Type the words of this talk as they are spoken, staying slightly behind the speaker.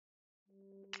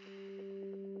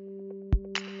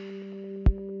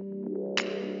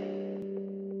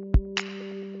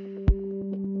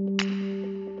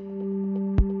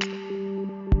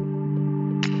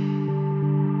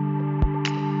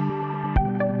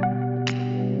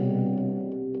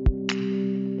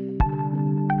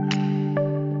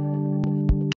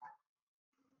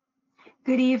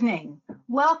Good evening.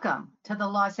 Welcome to the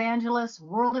Los Angeles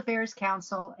World Affairs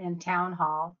Council and Town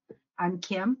Hall. I'm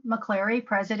Kim McClary,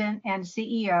 President and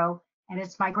CEO, and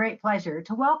it's my great pleasure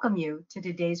to welcome you to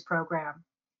today's program.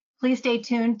 Please stay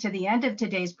tuned to the end of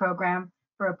today's program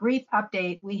for a brief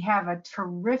update. We have a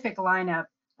terrific lineup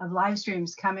of live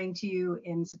streams coming to you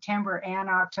in September and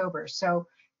October, so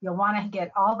you'll want to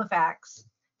get all the facts.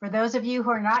 For those of you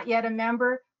who are not yet a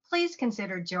member, please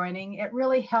consider joining. It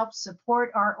really helps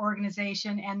support our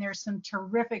organization, and there's some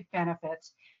terrific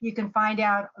benefits. You can find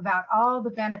out about all the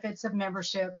benefits of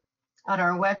membership on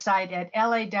our website at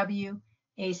lawacth.org.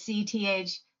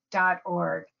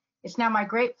 It's now my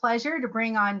great pleasure to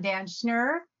bring on Dan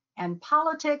Schnur and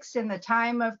politics in the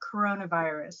time of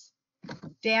coronavirus.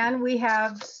 Dan, we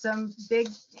have some big,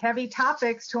 heavy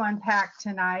topics to unpack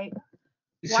tonight.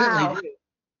 Wow.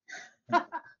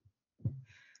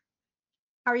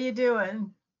 How are you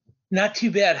doing? Not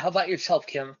too bad. How about yourself,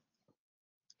 Kim?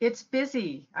 It's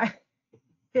busy.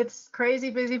 It's crazy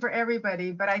busy for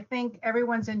everybody, but I think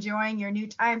everyone's enjoying your new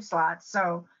time slots,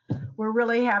 so we're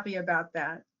really happy about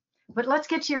that. But let's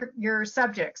get to your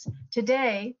subjects.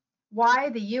 Today, why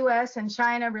the US and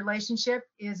China relationship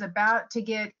is about to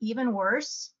get even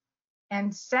worse.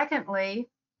 And secondly,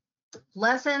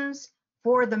 lessons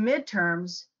for the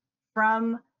midterms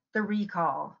from the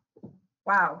recall.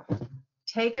 Wow.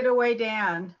 Take it away,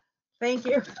 Dan. Thank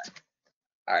you.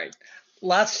 All right.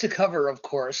 Lots to cover, of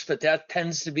course, but that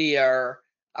tends to be our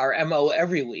MO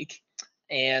every week.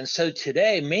 And so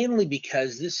today, mainly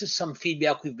because this is some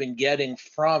feedback we've been getting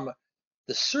from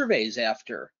the surveys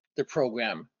after the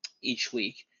program each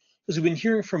week, because we've been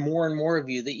hearing from more and more of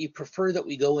you that you prefer that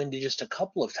we go into just a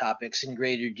couple of topics in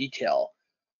greater detail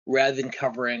rather than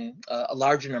covering a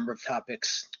larger number of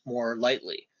topics more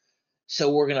lightly. So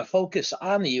we're going to focus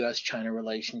on the US-China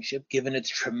relationship, given its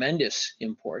tremendous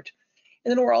import.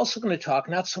 And then we're also going to talk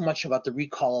not so much about the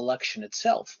recall election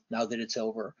itself, now that it's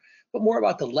over, but more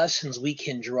about the lessons we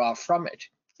can draw from it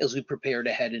as we prepare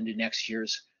to head into next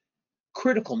year's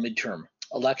critical midterm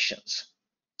elections.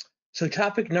 So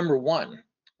topic number one,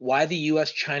 why the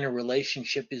US-China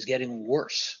relationship is getting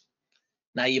worse.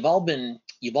 Now you've all been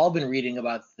reading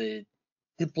about the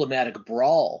diplomatic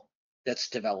brawl that's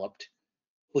developed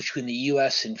between the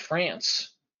US and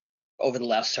France over the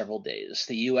last several days.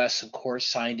 The US, of course,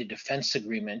 signed a defense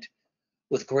agreement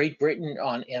with Great Britain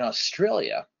and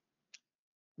Australia,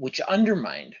 which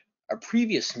undermined a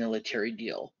previous military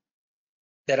deal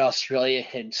that Australia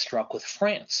had struck with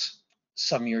France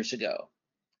some years ago.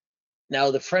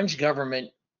 Now, the French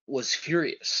government was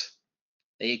furious.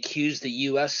 They accused the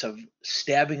US of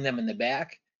stabbing them in the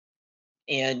back,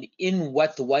 and in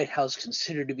what the White House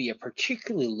considered to be a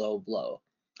particularly low blow,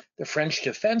 the French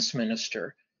defense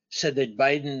minister said that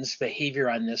Biden's behavior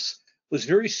on this was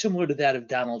very similar to that of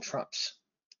Donald Trump's.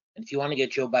 And if you want to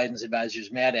get Joe Biden's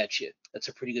advisors mad at you, that's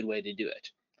a pretty good way to do it.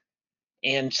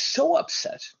 And so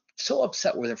upset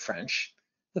were the French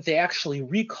that they actually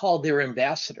recalled their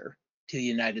ambassador to the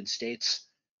United States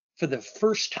for the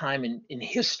first time in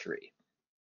history.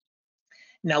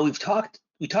 Now, we talked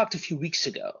a few weeks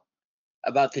ago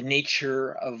about the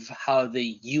nature of how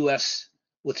the US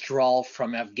withdrawal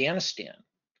from Afghanistan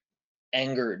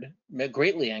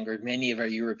greatly angered many of our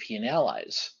European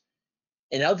allies.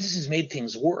 And now this has made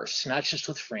things worse, not just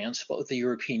with France, but with the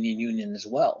European Union as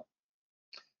well.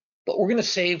 But we're going to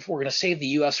save the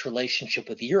US relationship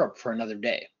with Europe for another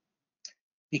day,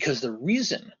 because the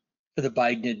reason for the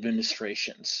Biden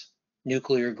administration's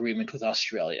nuclear agreement with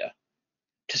Australia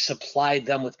to supply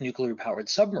them with nuclear-powered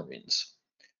submarines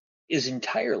is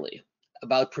entirely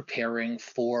about preparing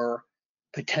for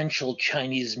potential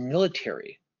Chinese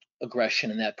military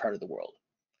aggression in that part of the world.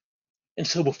 And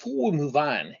so before we move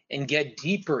on and get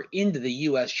deeper into the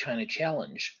US-China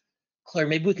challenge, Claire,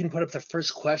 maybe we can put up the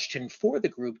first question for the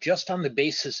group just on the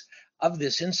basis of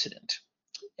this incident.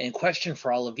 And question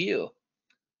for all of you,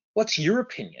 what's your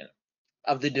opinion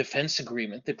of the defense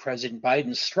agreement that President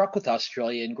Biden struck with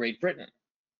Australia and Great Britain?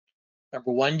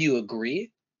 Number one, do you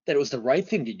agree that it was the right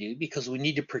thing to do because we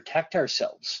need to protect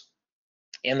ourselves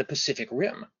and the Pacific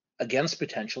Rim against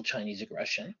potential Chinese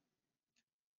aggression?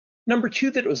 Number two,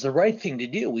 that it was the right thing to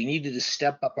do. We needed to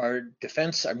step up our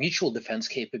defense, our mutual defense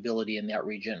capability in that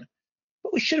region,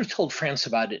 but we should have told France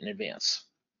about it in advance.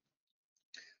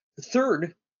 The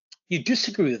third, you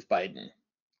disagree with Biden,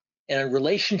 and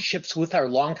relationships with our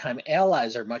longtime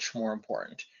allies are much more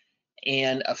important,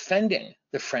 and offending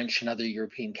the French and other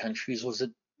European countries was a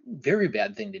very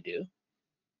bad thing to do.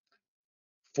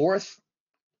 Fourth,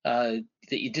 that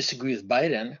you disagree with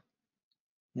Biden,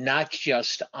 not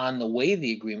just on the way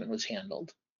the agreement was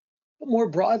handled, but more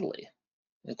broadly,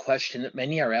 The question that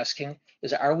many are asking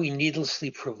is, are we needlessly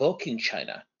provoking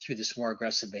China through this more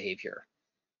aggressive behavior?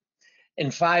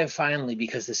 And 5, finally,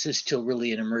 because this is still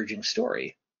really an emerging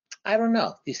story, I don't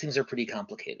know. These things are pretty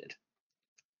complicated.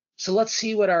 So let's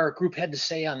see what our group had to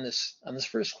say on this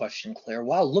first question, Claire.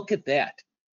 Wow, look at that.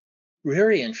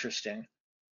 Very interesting.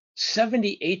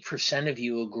 78% of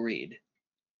you agreed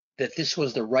that this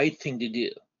was the right thing to do,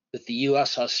 that the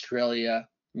US-Australia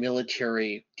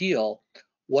military deal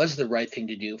was the right thing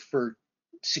to do for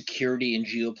security and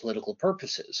geopolitical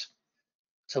purposes.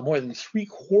 So more than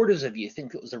 3/4 of you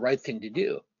think it was the right thing to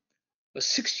do. But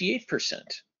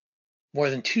 68%, more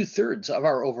than 2/3 of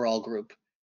our overall group,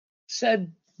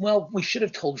 said, well, we should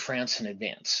have told France in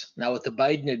advance. Now, what the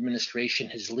Biden administration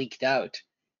has leaked out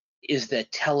is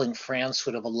that telling France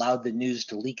would have allowed the news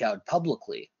to leak out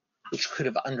publicly, which could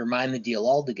have undermined the deal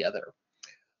altogether.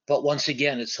 But once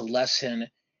again, it's a lesson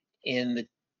in the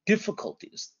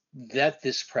difficulties that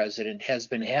this president has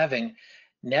been having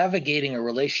navigating a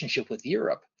relationship with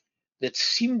Europe that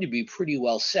seemed to be pretty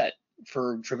well set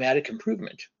for dramatic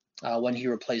improvement when he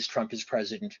replaced Trump as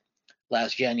president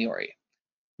last January.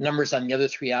 Numbers on the other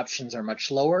 3 options are much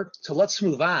lower. So let's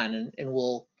move on and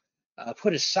we'll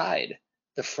put aside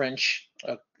the French,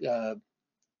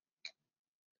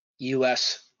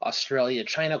 US, Australia,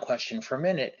 China question for a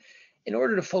minute in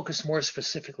order to focus more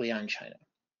specifically on China.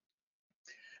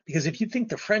 Because if you think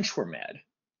the French were mad,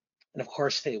 and of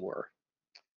course they were,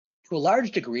 to a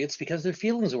large degree, it's because their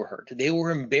feelings were hurt. They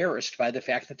were embarrassed by the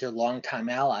fact that their longtime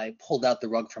ally pulled out the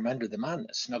rug from under them on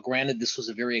this. Now, granted, this was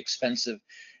a very expensive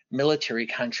military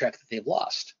contract that they've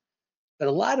lost, but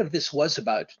a lot of this was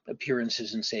about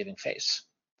appearances and saving face.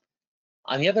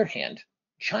 On the other hand,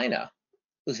 China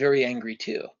was very angry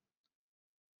too,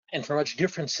 and for a much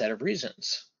different set of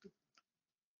reasons.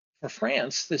 For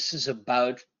France, this is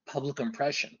about public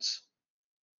impressions.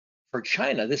 For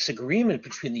China, this agreement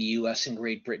between the US and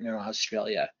Great Britain and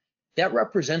Australia, that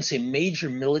represents a major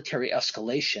military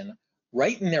escalation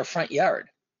right in their front yard,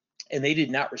 and they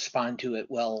did not respond to it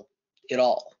well at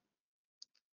all.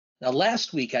 Now,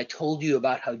 last week, I told you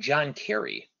about how John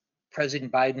Kerry,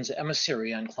 President Biden's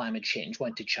emissary on climate change,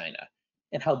 went to China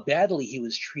and how badly he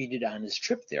was treated on his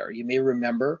trip there. You may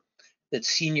remember that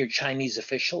senior Chinese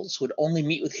officials would only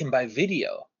meet with him by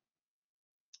video,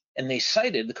 and they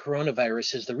cited the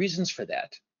coronavirus as the reasons for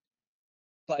that.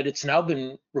 But it's now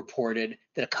been reported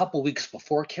that a couple weeks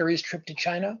before Kerry's trip to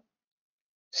China,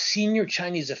 senior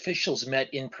Chinese officials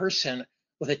met in person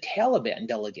with a Taliban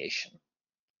delegation.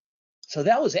 So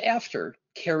that was after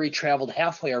Kerry traveled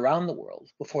halfway around the world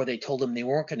before they told him they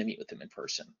weren't going to meet with him in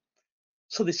person.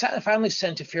 So they finally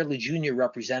sent a fairly junior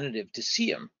representative to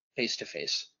see him face to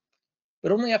face,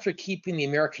 but only after keeping the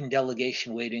American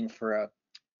delegation waiting for a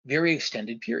very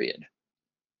extended period.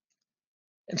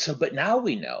 And so, but now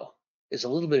we know, as a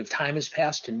little bit of time has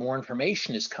passed and more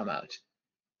information has come out,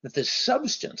 that the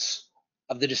substance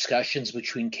of the discussions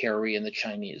between Kerry and the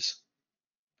Chinese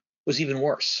was even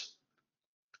worse.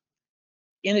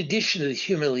 In addition to the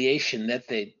humiliation that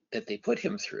they put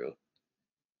him through,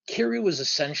 Kerry was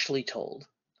essentially told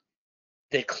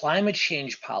that climate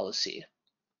change policy,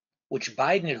 which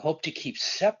Biden had hoped to keep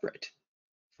separate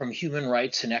from human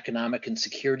rights and economic and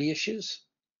security issues,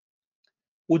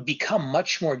 would become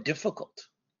much more difficult,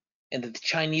 and that the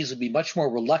Chinese would be much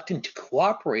more reluctant to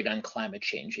cooperate on climate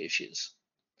change issues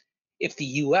if the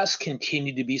US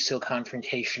continued to be so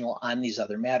confrontational on these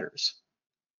other matters.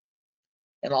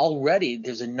 And already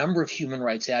there's a number of human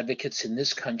rights advocates in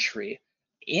this country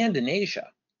and in Asia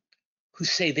who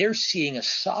say they're seeing a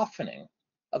softening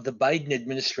of the Biden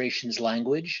administration's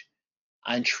language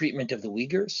on treatment of the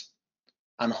Uyghurs,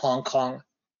 on Hong Kong,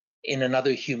 and on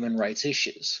other human rights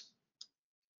issues.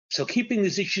 So keeping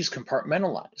these issues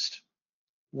compartmentalized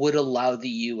would allow the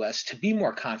US to be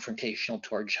more confrontational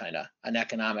toward China on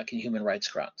economic and human rights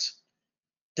grounds.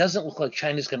 Doesn't look like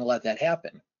China's going to let that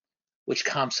happen, which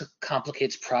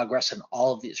complicates progress on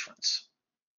all of these fronts.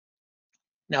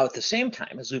 Now, at the same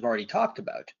time, as we've already talked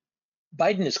about,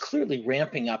 Biden is clearly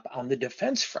ramping up on the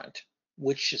defense front,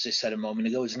 which, as I said a moment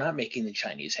ago, is not making the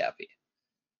Chinese happy.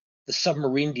 The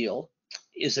submarine deal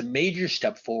is a major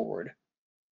step forward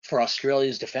for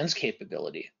Australia's defense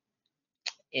capability.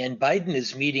 And Biden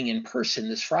is meeting in person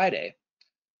this Friday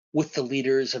with the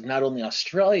leaders of not only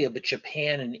Australia, but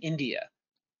Japan and India,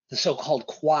 the so-called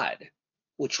Quad,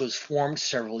 which was formed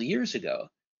several years ago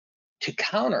to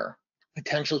counter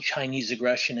potential Chinese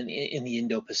aggression in the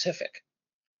Indo-Pacific.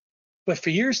 But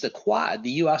for years, the Quad,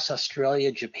 the US,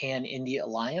 Australia, Japan, India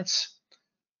alliance,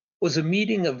 was a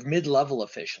meeting of mid-level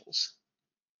officials.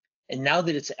 And now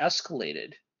that it's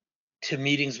escalated to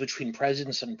meetings between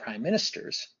presidents and prime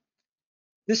ministers,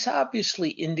 This obviously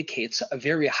indicates a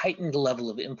very heightened level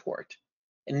of import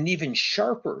and an even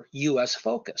sharper US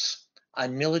focus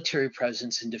on military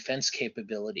presence and defense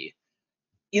capability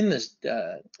in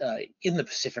the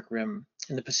Pacific Rim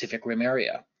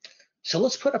area. So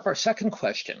let's put up our second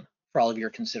question for all of your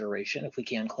consideration, if we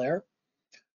can, Claire.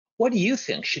 What do you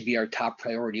think should be our top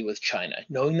priority with China,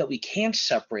 knowing that we can't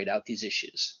separate out these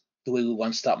issues the way we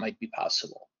once thought might be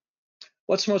possible?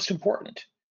 What's most important?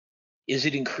 Is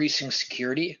it increasing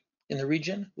security in the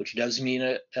region, which does mean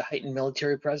a heightened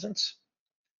military presence?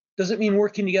 Does it mean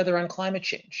working together on climate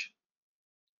change?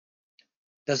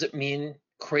 Does it mean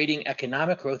creating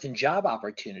economic growth and job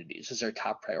opportunities as our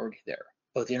top priority there,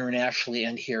 both internationally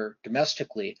and here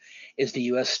domestically, as the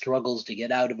US struggles to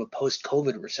get out of a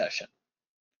post-COVID recession?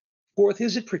 Fourth,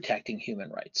 is it protecting human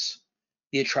rights,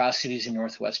 the atrocities in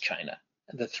Northwest China,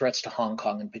 and the threats to Hong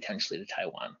Kong and potentially to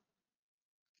Taiwan?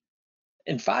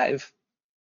 And five,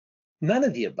 none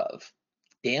of the above.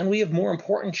 Dan, we have more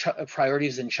important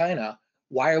priorities than China.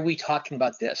 Why are we talking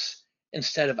about this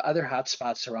instead of other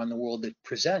hotspots around the world that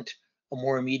present a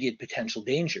more immediate potential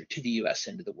danger to the US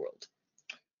and to the world?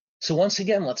 So once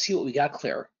again, let's see what we got,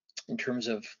 Claire, in terms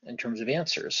of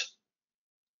answers.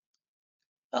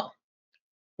 Well,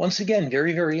 once again,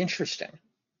 very, very interesting.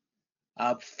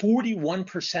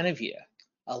 41% of you,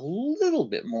 a little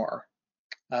bit more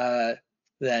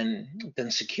than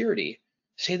security,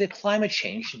 say that climate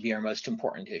change should be our most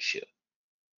important issue.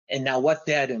 And now what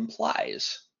that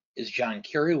implies, as John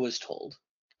Kerry was told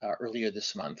earlier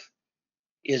this month,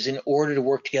 is in order to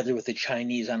work together with the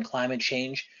Chinese on climate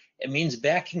change, it means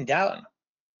backing down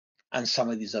on some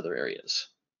of these other areas.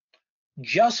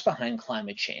 Just behind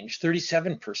climate change,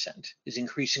 37% is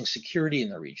increasing security in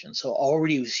the region. So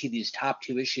already we see these top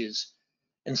two issues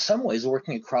in some ways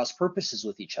working at cross purposes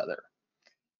with each other.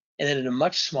 And then in a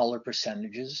much smaller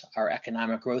percentages are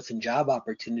economic growth and job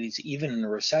opportunities, even in a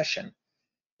recession.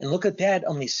 And look at that,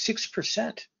 only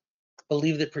 6%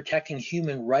 believe that protecting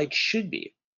human rights should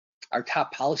be our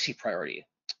top policy priority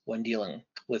when dealing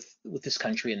with this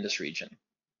country and this region.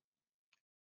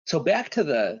 So back to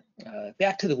the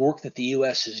work that the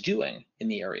U.S. is doing in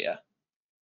the area.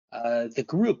 The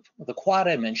group, the Quad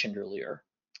I mentioned earlier,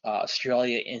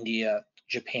 Australia, India,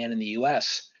 Japan, and the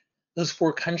U.S., those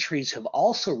four countries have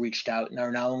also reached out and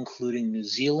are now including New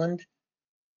Zealand,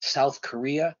 South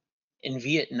Korea, and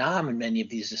Vietnam in many of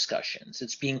these discussions.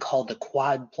 It's being called the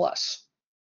Quad Plus.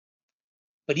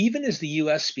 But even as the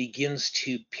U.S. begins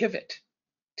to pivot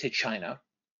to China,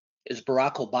 as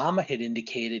Barack Obama had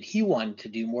indicated he wanted to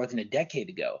do more than a decade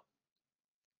ago,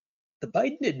 the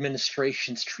Biden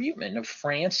administration's treatment of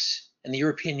France and the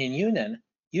European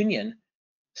Union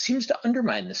seems to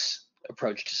undermine this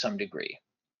approach to some degree.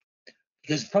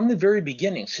 Because from the very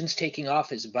beginning, since taking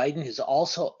office, Biden has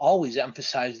also always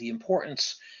emphasized the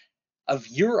importance of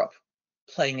Europe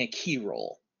playing a key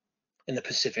role in the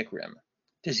Pacific Rim.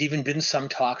 There's even been some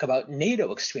talk about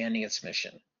NATO expanding its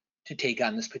mission to take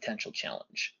on this potential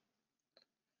challenge.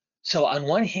 So on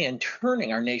one hand,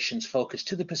 turning our nation's focus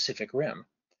to the Pacific Rim,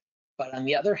 but on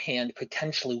the other hand,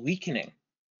 potentially weakening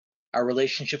our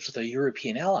relationships with our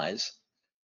European allies,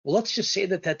 well, let's just say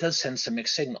that does send some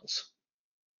mixed signals.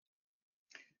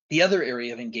 The other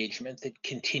area of engagement that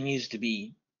continues to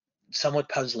be somewhat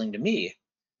puzzling to me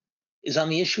is on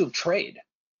the issue of trade.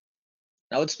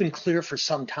 Now, it's been clear for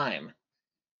some time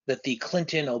that the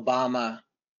Clinton-Obama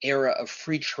era of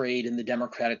free trade in the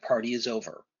Democratic Party is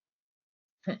over,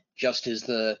 just as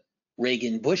the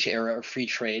Reagan-Bush era of free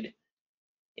trade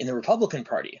in the Republican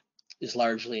Party is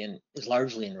largely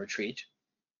in retreat.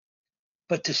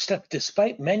 But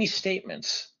despite many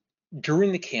statements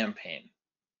during the campaign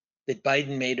that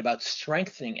Biden made about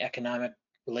strengthening economic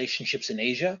relationships in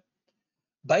Asia,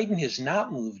 Biden has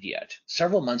not moved yet,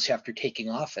 several months after taking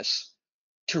office,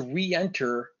 to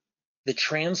re-enter the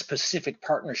Trans-Pacific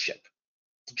Partnership,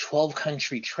 the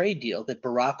 12-country trade deal that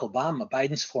Barack Obama,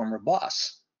 Biden's former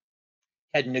boss,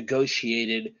 had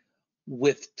negotiated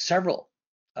with several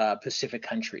Pacific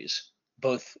countries,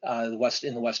 both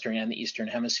in the Western and the Eastern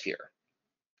Hemisphere.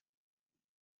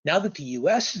 Now that the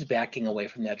US is backing away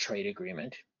from that trade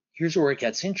agreement, here's where it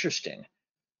gets interesting.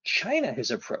 China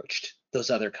has approached those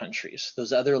other countries,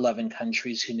 those other 11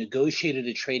 countries who negotiated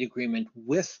a trade agreement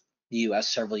with the US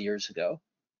several years ago,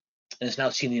 and has now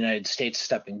seen the United States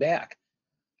stepping back.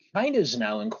 China is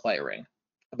now inquiring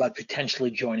about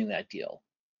potentially joining that deal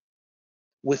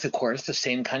with, of course, the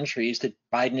same countries that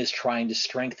Biden is trying to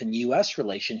strengthen US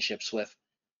relationships with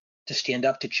to stand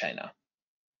up to China.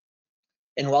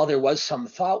 And while there was some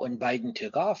thought when Biden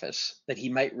took office that he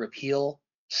might repeal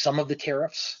some of the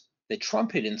tariffs that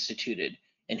Trump had instituted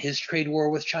in his trade war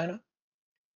with China,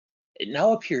 it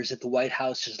now appears that the White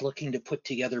House is looking to put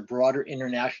together broader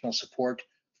international support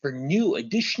for new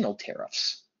additional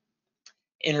tariffs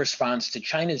in response to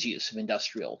China's use of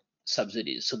industrial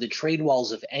subsidies. So the trade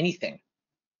walls, if anything,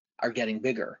 are getting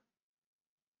bigger.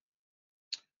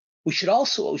 What we should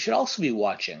also be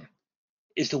watching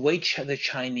is the way the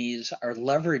Chinese are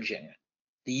leveraging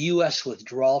the US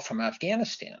withdrawal from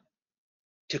Afghanistan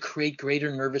to create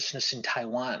greater nervousness in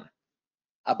Taiwan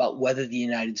about whether the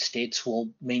United States will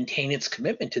maintain its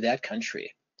commitment to that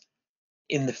country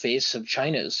in the face of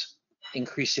China's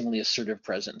increasingly assertive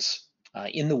presence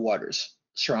in the waters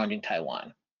surrounding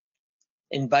Taiwan.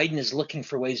 And Biden is looking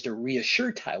for ways to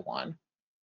reassure Taiwan,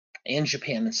 and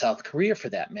Japan and South Korea for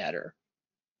that matter,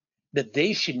 that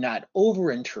they should not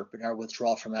overinterpret our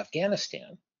withdrawal from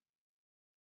Afghanistan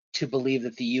to believe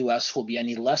that the US will be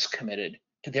any less committed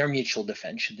to their mutual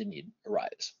defense should the need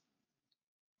arise.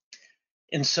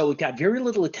 And so it got very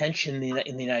little attention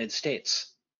in the United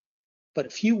States. But a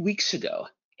few weeks ago,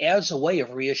 as a way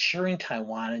of reassuring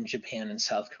Taiwan and Japan and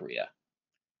South Korea,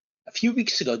 a few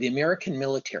weeks ago, the American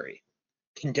military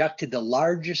conducted the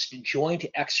largest joint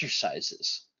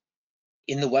exercises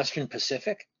in the Western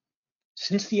Pacific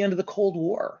since the end of the Cold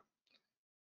War,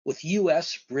 with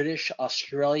US, British,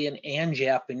 Australian, and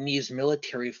Japanese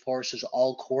military forces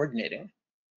all coordinating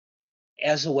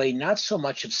as a way not so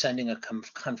much of sending a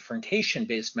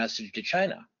confrontation-based message to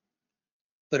China,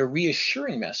 but a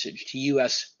reassuring message to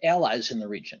US allies in the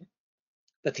region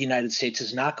that the United States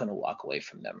is not going to walk away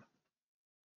from them.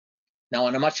 Now,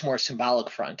 on a much more symbolic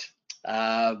front,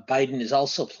 Biden is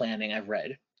also planning, I've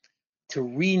read, to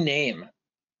rename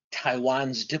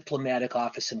Taiwan's diplomatic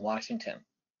office in Washington.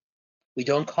 We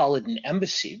don't call it an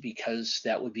embassy because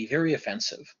that would be very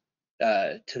offensive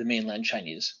to the mainland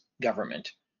Chinese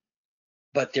government.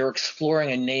 But they're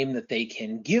exploring a name that they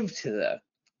can give to the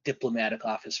diplomatic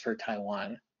office for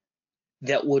Taiwan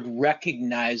that would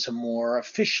recognize a more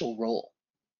official role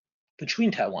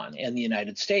between Taiwan and the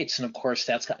United States. And of course,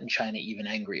 that's gotten China even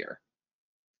angrier.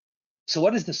 So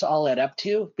what does this all add up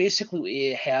to? Basically, what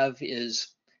we have is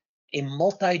a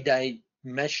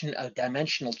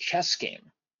multi-dimensional chess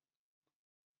game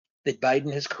that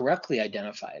Biden has correctly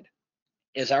identified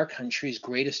as our country's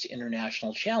greatest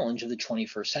international challenge of the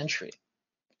 21st century.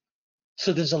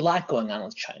 So there's a lot going on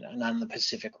with China and on the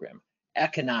Pacific Rim,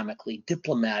 economically,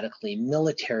 diplomatically,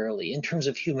 militarily, in terms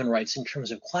of human rights, in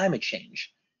terms of climate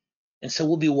change. And so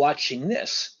we'll be watching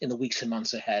this in the weeks and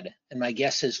months ahead. And my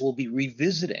guess is we'll be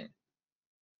revisiting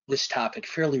this topic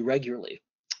fairly regularly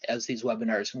as these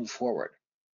webinars move forward.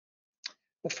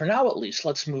 But for now, at least,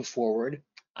 let's move forward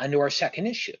onto our second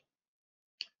issue.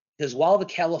 Because while the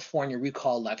California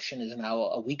recall election is now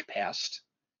a week past,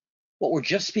 what we're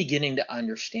just beginning to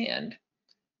understand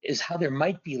is how there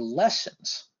might be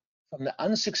lessons from the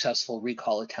unsuccessful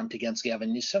recall attempt against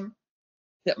Gavin Newsom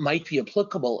that might be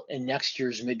applicable in next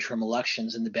year's midterm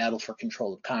elections in the battle for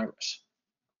control of Congress.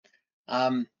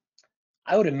 I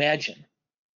would imagine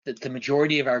that the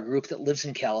majority of our group that lives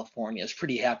in California is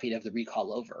pretty happy to have the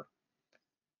recall over.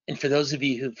 And for those of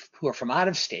you who are from out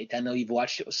of state, I know you've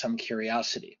watched it with some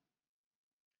curiosity.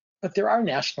 But there are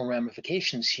national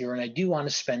ramifications here, and I do want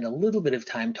to spend a little bit of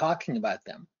time talking about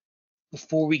them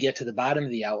before we get to the bottom of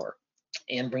the hour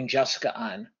and bring Jessica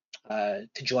on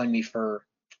to join me for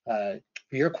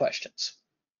your questions.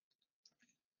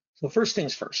 So first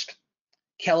things first,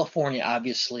 California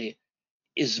obviously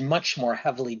is much more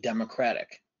heavily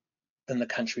Democratic than the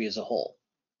country as a whole.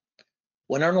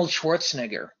 When Arnold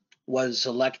Schwarzenegger was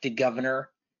elected governor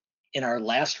in our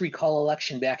last recall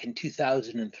election back in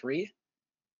 2003,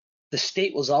 the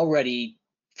state was already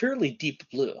fairly deep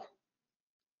blue.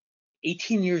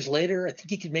 18 years later, I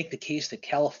think you could make the case that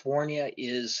California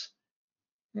is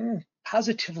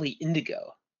positively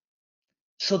indigo.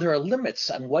 So there are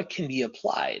limits on what can be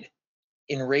applied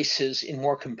in races in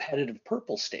more competitive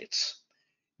purple states,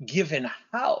 given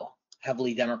how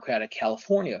heavily Democratic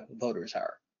California voters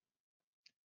are.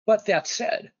 But that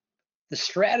said, the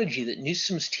strategy that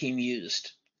Newsom's team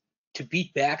used to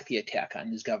beat back the attack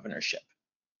on his governorship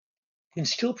can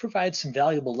still provide some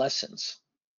valuable lessons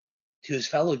to his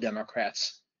fellow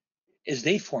Democrats as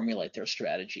they formulate their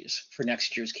strategies for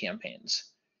next year's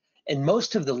campaigns. And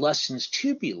most of the lessons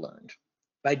to be learned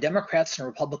by Democrats and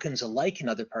Republicans alike in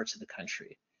other parts of the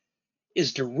country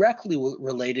is directly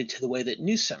related to the way that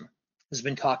Newsom has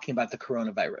been talking about the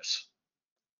coronavirus.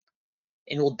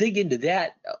 And we'll dig into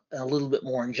that a little bit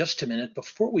more in just a minute.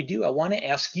 Before we do, I want to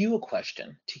ask you a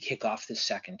question to kick off this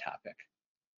second topic.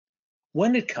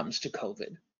 When it comes to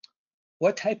COVID,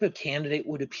 what type of candidate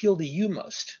would appeal to you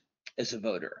most as a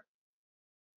voter?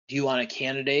 Do you want a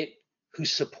candidate who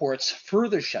supports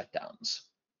further shutdowns,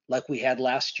 like we had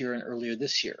last year and earlier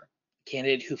this year, a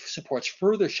candidate who supports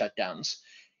further shutdowns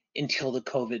until the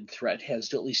COVID threat has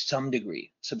to at least some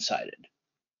degree subsided?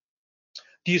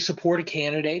 Do you support a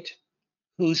candidate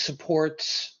who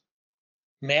supports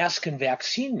mask and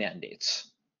vaccine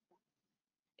mandates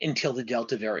until the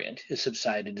Delta variant has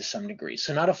subsided to some degree?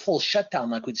 So not a full shutdown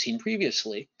like we'd seen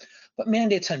previously, but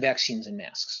mandates on vaccines and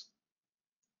masks.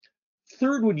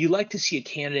 Third, would you like to see a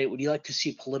candidate, would you like to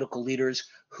see political leaders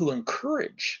who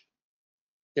encourage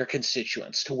their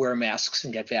constituents to wear masks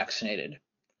and get vaccinated,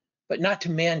 but not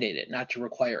to mandate it, not to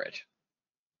require it?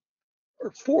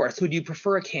 Or fourth, would you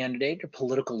prefer a candidate or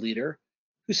political leader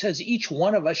who says each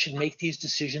one of us should make these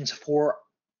decisions for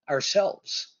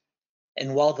ourselves?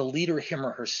 And while the leader, him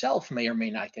or herself, may or may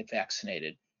not get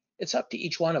vaccinated, it's up to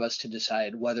each one of us to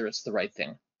decide whether it's the right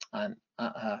thing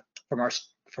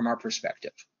from our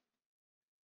perspective.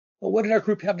 Well, what did our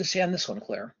group have to say on this one,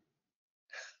 Claire?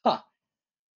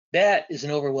 That is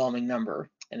an overwhelming number,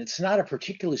 and it's not a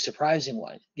particularly surprising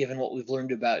one, given what we've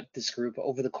learned about this group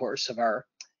over the course of our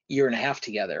year and a half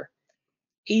together.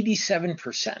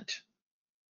 87%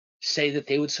 say that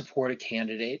they would support a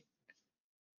candidate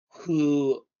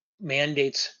who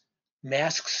mandates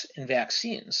masks and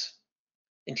vaccines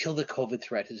until the COVID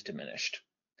threat has diminished.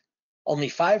 Only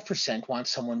 5% want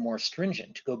someone more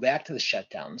stringent to go back to the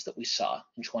shutdowns that we saw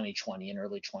in 2020 and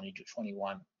early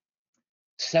 2021.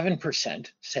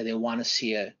 7% say they want to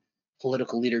see a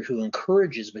political leader who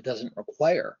encourages but doesn't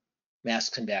require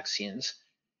masks and vaccines.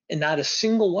 And not a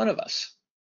single one of us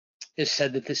has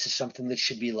said that this is something that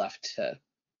should be left to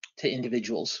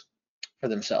individuals for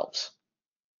themselves.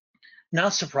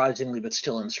 Not surprisingly, but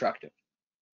still instructive.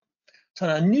 So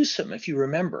now Newsom, if you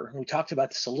remember, and we talked about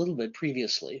this a little bit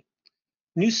previously,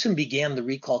 Newsom began the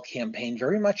recall campaign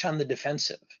very much on the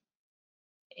defensive.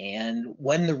 And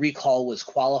when the recall was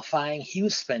qualifying, he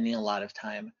was spending a lot of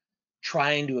time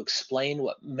trying to explain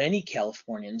what many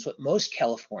Californians, what most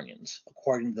Californians,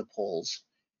 according to the polls,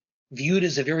 viewed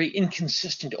as a very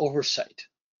inconsistent oversight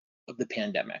of the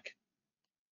pandemic,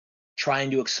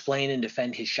 trying to explain and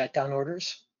defend his shutdown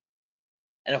orders,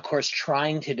 and of course,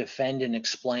 trying to defend and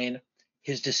explain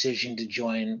his decision to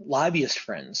join lobbyist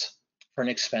friends for an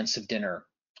expensive dinner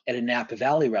at a Napa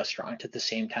Valley restaurant at the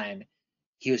same time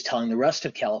he was telling the rest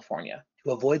of California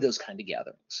to avoid those kind of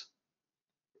gatherings.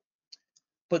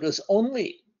 But it was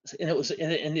only,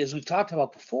 and as we've talked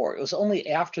about before, it was only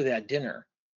after that dinner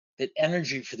that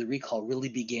energy for the recall really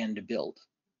began to build.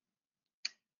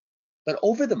 But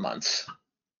over the months,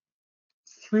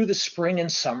 through the spring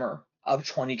and summer of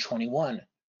 2021,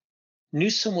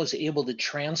 Newsom was able to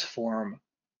transform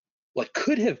what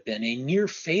could have been a near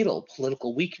fatal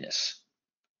political weakness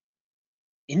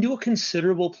into a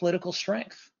considerable political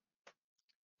strength.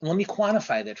 And let me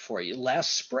quantify that for you.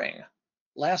 Last spring,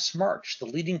 last March, the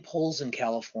leading polls in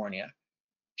California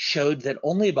showed that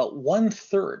only about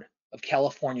 1/3 of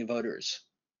California voters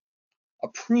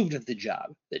approved of the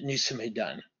job that Newsom had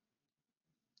done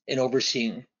in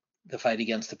overseeing the fight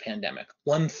against the pandemic.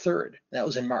 1/3, that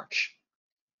was in March.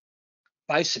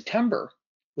 By September,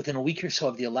 within a week or so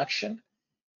of the election,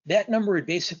 that number had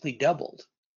basically doubled.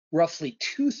 Roughly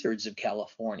 2/3 of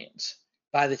Californians,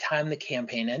 by the time the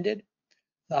campaign ended,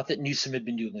 thought that Newsom had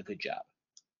been doing a good job.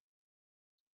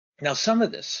 Now, some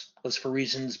of this was for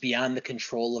reasons beyond the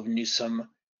control of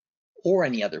Newsom or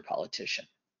any other politician.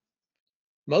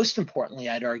 Most importantly,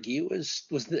 I'd argue, was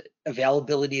the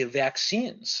availability of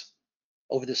vaccines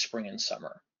over the spring and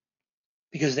summer,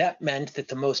 because that meant that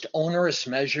the most onerous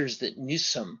measures that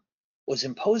Newsom was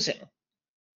imposing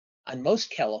on most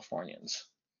Californians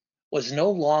was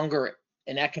no longer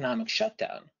an economic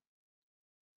shutdown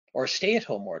or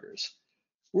stay-at-home orders.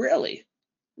 Really,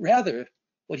 rather,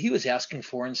 what he was asking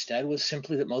for instead was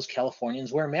simply that most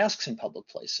Californians wear masks in public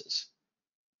places.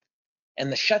 And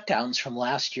the shutdowns from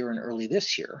last year and early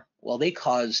this year, well, they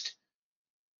caused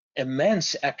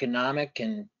immense economic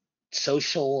and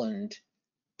social and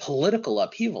political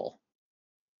upheaval.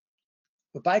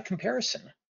 But by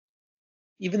comparison,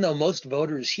 even though most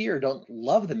voters here don't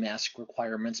love the mask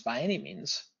requirements by any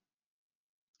means,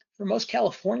 for most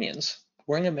Californians,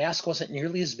 wearing a mask wasn't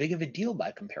nearly as big of a deal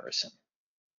by comparison.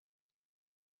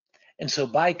 And so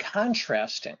by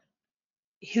contrasting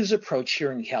his approach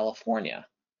here in California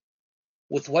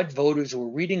with what voters were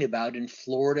reading about in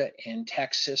Florida and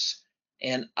Texas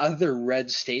and other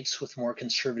red states with more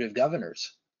conservative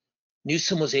governors,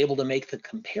 Newsom was able to make the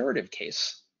comparative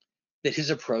case that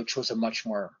his approach was a much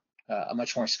more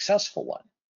successful one.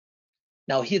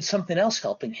 Now, he had something else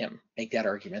helping him make that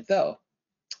argument, though,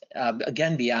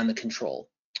 again, beyond the control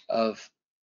of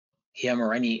him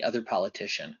or any other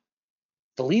politician.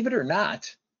 Believe it or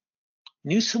not,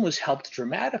 Newsom was helped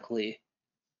dramatically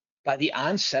by the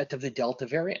onset of the Delta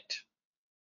variant.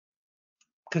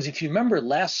 Because if you remember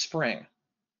last spring,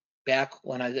 back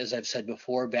when, as I've said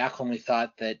before, back when we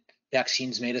thought that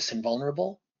vaccines made us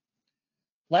invulnerable,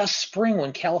 last spring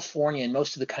when California and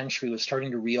most of the country was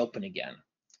starting to reopen again,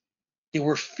 there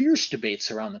were fierce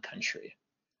debates around the country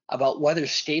about whether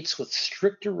states with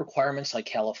stricter requirements like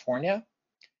California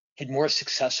had more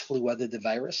successfully weathered the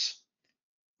virus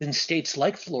than states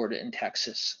like Florida and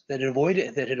Texas that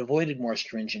had avoided more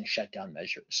stringent shutdown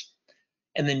measures.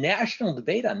 And the national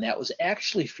debate on that was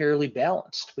actually fairly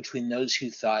balanced between those who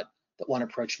thought that one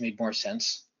approach made more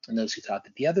sense and those who thought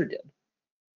that the other did.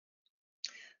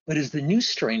 But as the new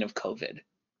strain of COVID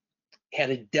had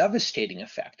a devastating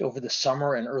effect over the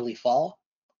summer and early fall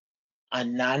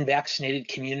on non-vaccinated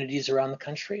communities around the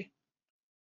country,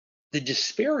 the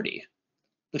disparity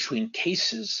between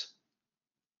cases,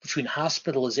 between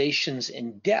hospitalizations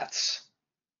and deaths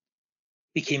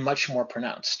became much more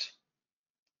pronounced.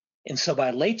 And so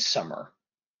by late summer,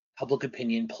 public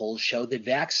opinion polls showed that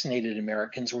vaccinated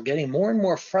Americans were getting more and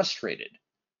more frustrated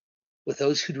with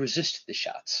those who'd resisted the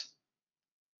shots.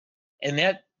 And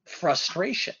that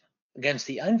frustration against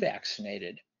the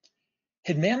unvaccinated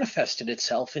had manifested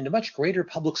itself into much greater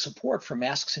public support for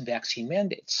masks and vaccine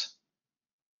mandates.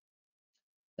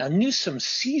 Now, Newsom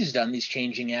seized on these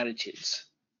changing attitudes,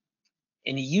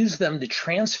 and he used them to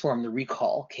transform the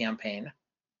recall campaign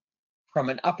from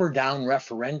an up or down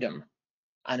referendum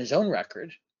on his own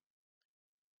record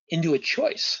into a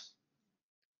choice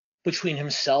between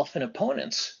himself and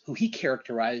opponents who he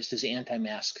characterized as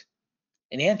anti-mask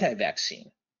and anti-vaccine.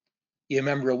 You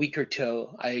remember a week or two,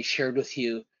 I shared with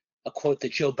you a quote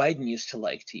that Joe Biden used to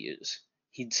like to use.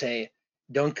 He'd say,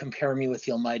 "Don't compare me with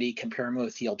the almighty, compare me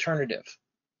with the alternative."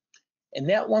 And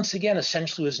that, once again,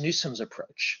 essentially was Newsom's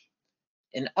approach.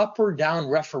 An up or down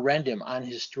referendum on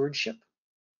his stewardship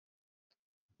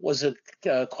was a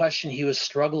question he was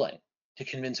struggling to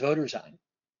convince voters on.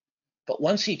 But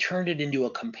once he turned it into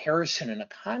a comparison and a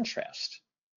contrast,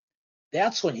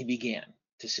 that's when he began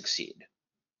to succeed.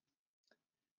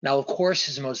 Now, of course,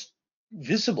 his most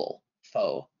visible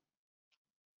foe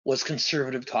was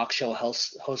conservative talk show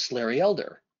host Larry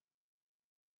Elder.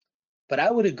 But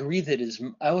I would argue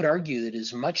that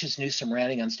as much as Newsom ran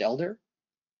against Elder,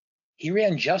 he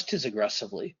ran just as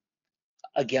aggressively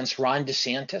against Ron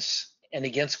DeSantis and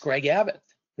against Greg Abbott,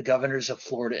 the governors of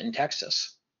Florida and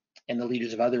Texas, and the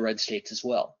leaders of other red states as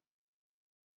well.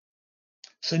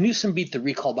 So Newsom beat the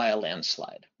recall by a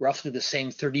landslide, roughly the same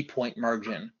 30-point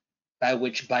margin by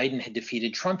which Biden had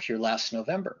defeated Trump here last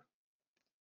November.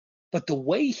 But the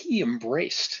way he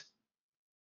embraced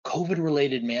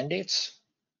COVID-related mandates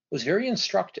was very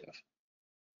instructive.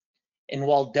 And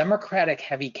while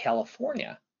Democratic-heavy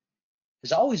California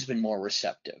has always been more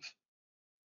receptive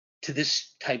to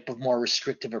this type of more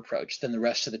restrictive approach than the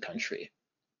rest of the country,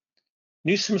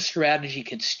 Newsom's strategy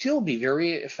could still be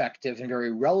very effective and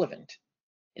very relevant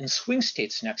in swing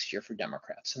states next year for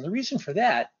Democrats. And the reason for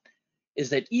that is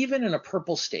that even in a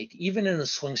purple state, even in a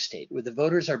swing state where the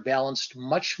voters are balanced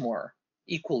much more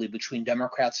equally between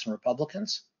Democrats and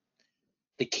Republicans,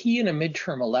 the key in a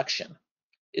midterm election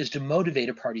is to motivate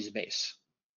a party's base.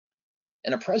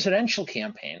 In a presidential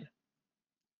campaign,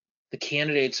 the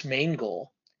candidate's main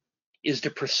goal is to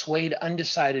persuade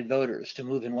undecided voters to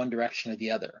move in one direction or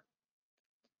the other.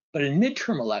 But in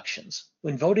midterm elections,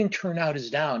 when voting turnout is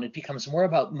down, it becomes more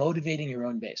about motivating your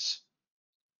own base.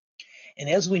 And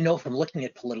as we know from looking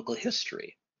at political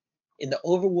history, in the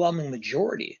overwhelming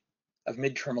majority of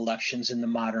midterm elections in the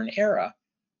modern era,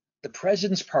 the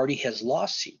president's party has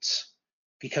lost seats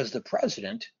because the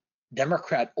president,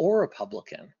 Democrat or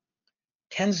Republican,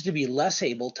 tends to be less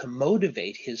able to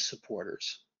motivate his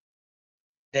supporters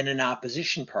than an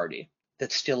opposition party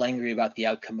that's still angry about the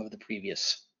outcome of the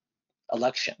previous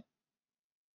election.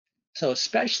 So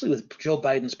especially with Joe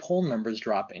Biden's poll numbers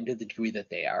dropping to the degree that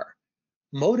they are,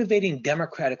 motivating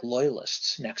Democratic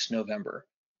loyalists next November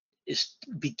is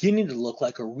beginning to look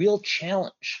like a real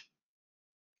challenge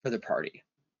for the party.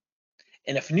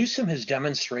 And if Newsom has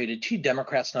demonstrated to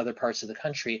Democrats in other parts of the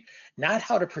country not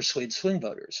how to persuade swing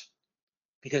voters,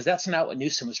 because that's not what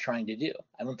Newsom was trying to do.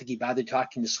 I don't think he bothered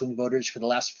talking to swing voters for the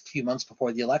last few months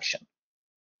before the election.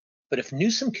 But if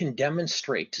Newsom can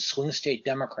demonstrate to swing state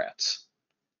Democrats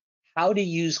how to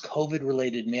use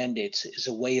COVID-related mandates as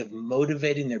a way of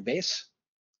motivating their base,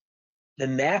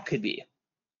 then that could be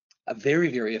a very,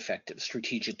 very effective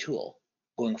strategic tool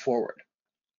going forward.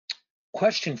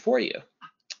 Question for you,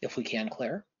 if we can,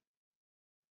 Claire.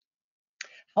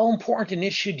 How important an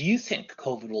issue do you think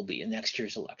COVID will be in next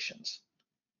year's elections?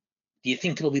 Do you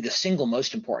think it'll be the single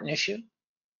most important issue?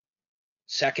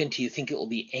 Second, do you think it will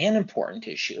be an important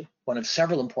issue, one of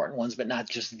several important ones, but not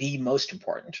just the most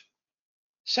important?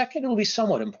 Second, it will be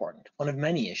somewhat important, one of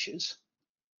many issues.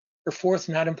 Or fourth,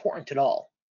 not important at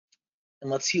all.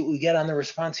 And let's see what we get on the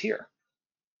response here.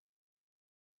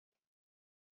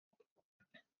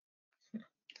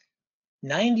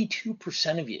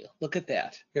 92% of you, look at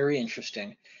that, very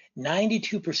interesting.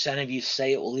 92% of you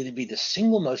say it will either be the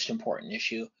single most important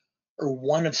issue or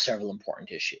one of several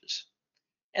important issues.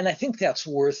 And I think that's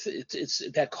worth, it's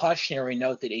that cautionary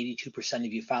note that 82%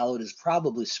 of you followed is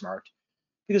probably smart,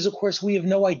 because of course we have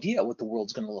no idea what the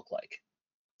world's going to look like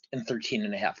in 13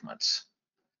 and a half months.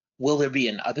 Will there be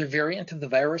another variant of the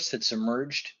virus that's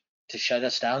emerged to shut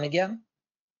us down again?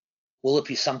 Will it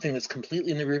be something that's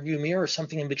completely in the rearview mirror or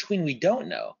something in between? We don't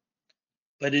know.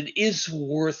 But it is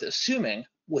worth assuming,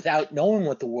 without knowing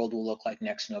what the world will look like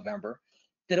next November,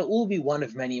 that it will be one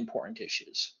of many important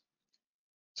issues.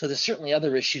 So there's certainly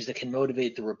other issues that can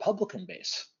motivate the Republican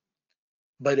base.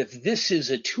 But if this is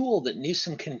a tool that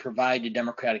Newsom can provide to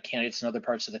Democratic candidates in other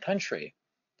parts of the country,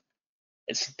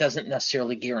 it doesn't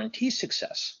necessarily guarantee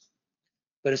success,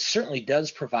 but it certainly does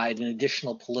provide an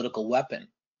additional political weapon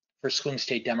for swing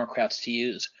state Democrats to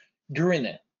use during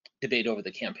the debate over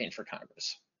the campaign for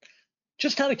Congress.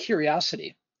 Just out of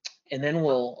curiosity, and then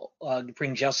we'll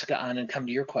bring Jessica on and come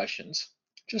to your questions.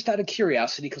 Just out of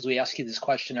curiosity, because we ask you this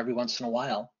question every once in a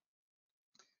while,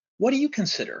 what do you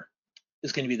consider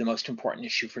is going to be the most important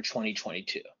issue for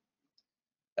 2022?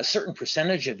 A certain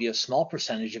percentage of you, a small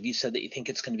percentage of you, said that you think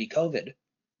it's going to be COVID.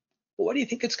 But what do you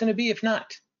think it's going to be if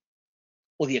not?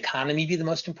 Will the economy be the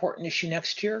most important issue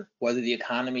next year, whether the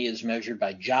economy is measured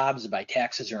by jobs, by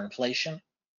taxes, or inflation?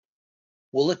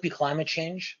 Will it be climate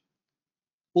change?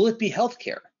 Will it be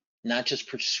healthcare, not just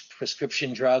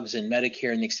prescription drugs and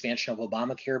Medicare and the expansion of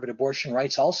Obamacare, but abortion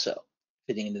rights also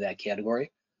fitting into that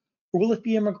category? Or will it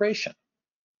be immigration?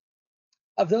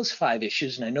 Of those 5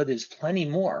 issues, and I know there's plenty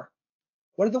more,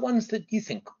 what are the ones that you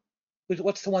think,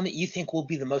 what's the one that you think will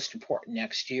be the most important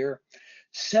next year?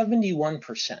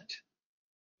 71%.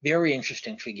 Very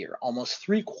interesting figure. Almost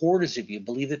 3/4 of you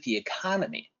believe that the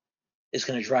economy is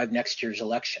going to drive next year's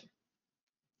election.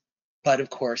 But of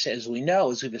course, as we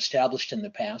know, as we've established in the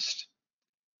past,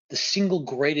 the single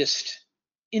greatest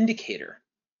indicator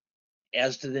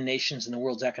as to the nation's and the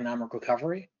world's economic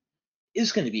recovery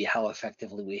is going to be how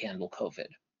effectively we handle COVID.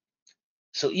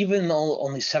 So even though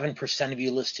only 7% of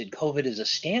you listed COVID as a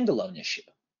standalone issue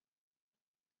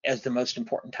as the most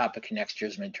important topic in next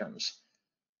year's midterms,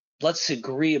 let's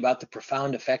agree about the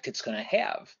profound effect it's going to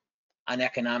have on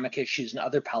economic issues and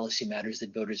other policy matters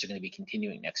that voters are going to be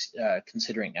considering next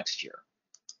year.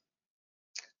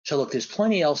 So look, there's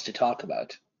plenty else to talk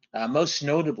about. Most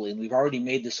notably, and we've already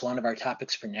made this one of our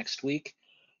topics for next week,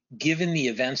 given the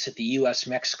events at the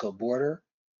US-Mexico border,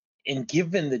 and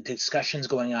given the discussions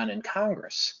going on in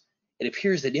Congress, it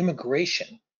appears that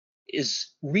immigration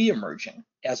is re-emerging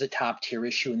as a top-tier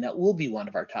issue, and that will be one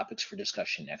of our topics for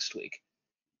discussion next week.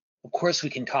 Of course, we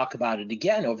can talk about it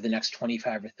again over the next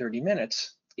 25 or 30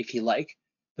 minutes, if you like,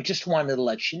 but just wanted to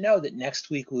let you know that next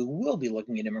week we will be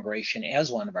looking at immigration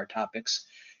as one of our topics.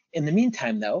 In the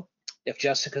meantime, though, if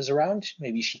Jessica's around,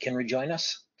 maybe she can rejoin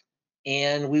us,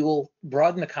 and we will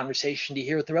broaden the conversation to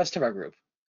hear what the rest of our group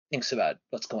thinks about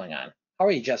what's going on. How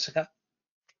are you, Jessica?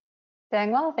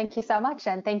 Doing well, thank you so much,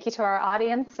 and thank you to our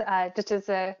audience. Just as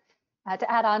to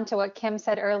add on to what Kim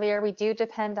said earlier, we do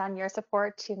depend on your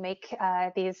support to make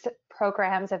these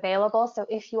programs available. So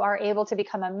if you are able to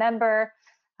become a member,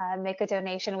 make a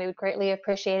donation, we would greatly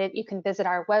appreciate it. You can visit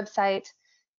our website,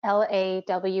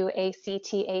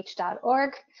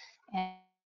 lawacth.org.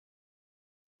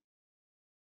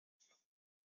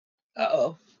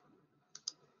 Uh-oh.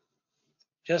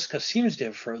 Jessica seems to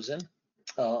have frozen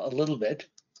a little bit.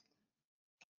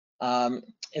 In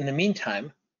the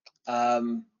meantime,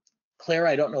 Claire,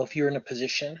 I don't know if you're in a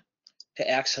position to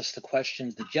access the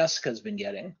questions that Jessica's been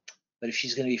getting, but if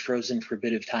she's going to be frozen for a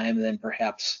bit of time, then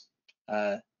perhaps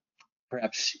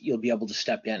you'll be able to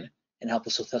step in and help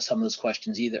us with some of those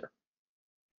questions either.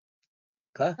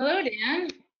 Okay. Hello, Dan.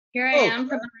 Here I am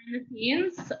from behind the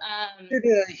scenes.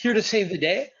 Here to save the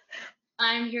day.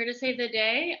 I'm here to save the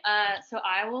day. So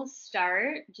I will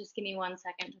start. Just give me 1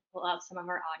 second to pull up some of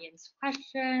our audience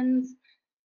questions.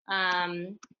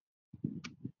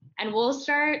 And we'll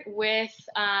start with,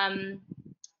 I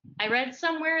read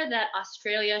somewhere that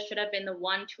Australia should have been the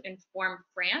one to inform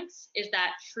France. Is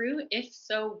that true? If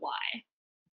so, why?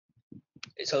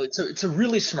 So it's a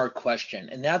really smart question,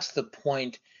 and that's the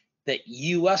point that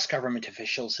U.S. government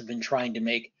officials have been trying to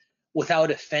make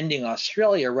without offending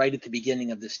Australia right at the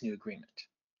beginning of this new agreement.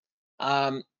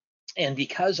 And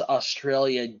because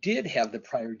Australia did have the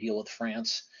prior deal with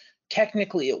France,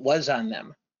 technically it was on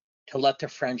them to let the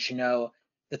French know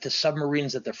that the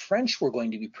submarines that the French were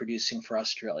going to be producing for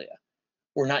Australia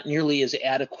were not nearly as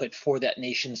adequate for that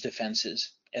nation's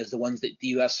defenses as the ones that the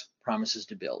US promises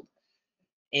to build.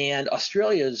 And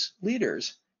Australia's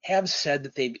leaders have said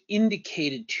that they've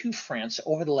indicated to France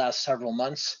over the last several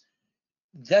months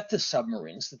that the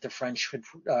submarines that the French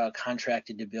had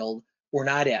contracted to build were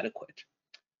not adequate.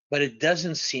 But it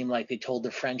doesn't seem like they told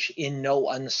the French in no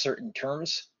uncertain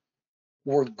terms,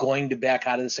 we're going to back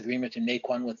out of this agreement and make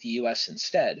one with the US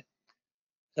instead.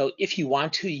 So if you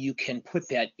want to, you can put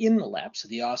that in the laps of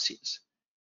the Aussies.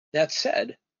 That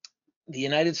said, the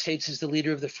United States is the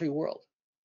leader of the free world,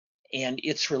 and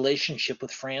its relationship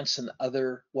with France and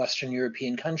other Western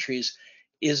European countries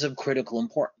is of critical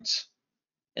importance.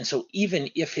 And so even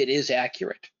if it is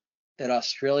accurate that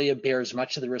Australia bears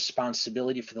much of the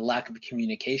responsibility for the lack of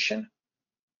communication,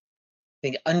 I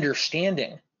think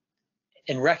understanding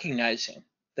and recognizing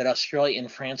that Australia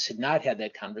and France had not had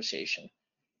that conversation,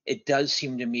 it does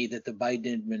seem to me that the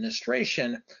Biden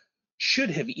administration should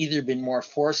have either been more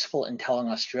forceful in telling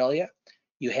Australia,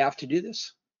 you have to do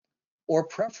this, or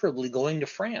preferably going to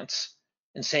France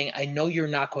and saying, I know you're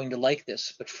not going to like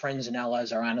this, but friends and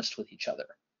allies are honest with each other.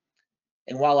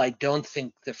 And while I don't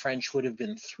think the French would have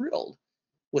been thrilled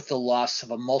with the loss of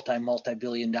a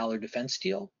multi-billion-dollar defense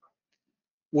deal,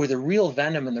 where the real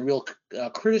venom and the real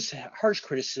harsh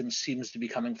criticism seems to be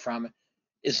coming from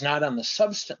is not on the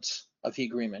substance of the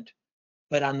agreement,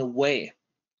 but on the way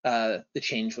the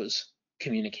change was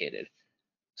communicated.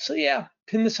 So yeah,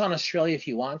 pin this on Australia if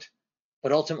you want,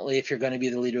 but ultimately, if you're going to be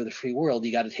the leader of the free world,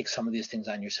 you got to take some of these things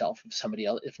on yourself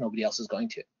if nobody else is going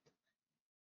to.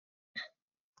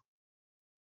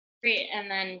 Great, and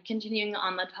then continuing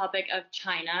on the topic of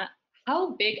China,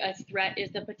 how big a threat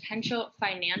is the potential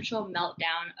financial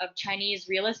meltdown of Chinese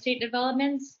real estate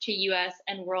developments to US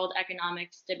and world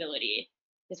economic stability?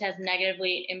 This has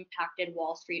negatively impacted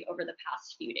Wall Street over the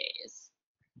past few days.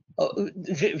 Oh,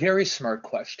 very smart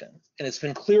question. And it's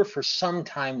been clear for some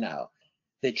time now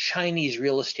that Chinese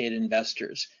real estate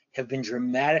investors have been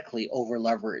dramatically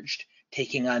over-leveraged,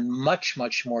 taking on much,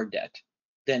 much more debt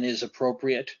than is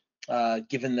appropriate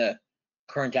given the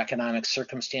current economic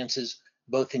circumstances,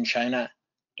 both in China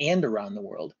and around the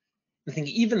world. I think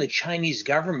even the Chinese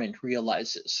government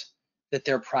realizes that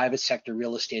their private sector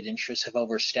real estate interests have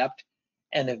overstepped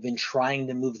and have been trying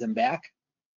to move them back,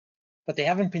 but they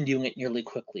haven't been doing it nearly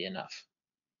quickly enough.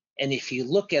 And if you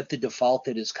look at the default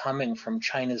that is coming from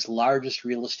China's largest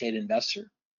real estate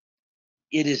investor,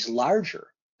 it is larger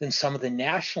than some of the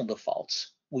national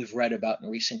defaults we've read about in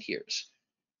recent years,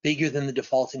 bigger than the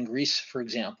default in Greece, for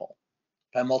example,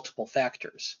 by multiple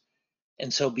factors.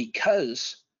 And so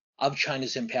because of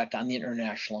China's impact on the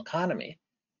international economy,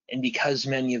 and because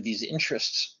many of these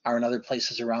interests are in other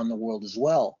places around the world as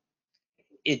well,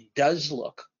 it does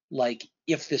look like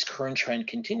if this current trend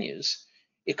continues,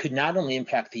 it could not only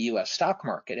impact the US stock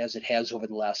market as it has over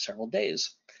the last several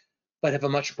days, but have a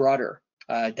much broader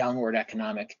downward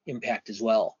economic impact as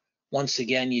well. Once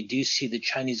again, you do see the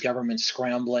Chinese government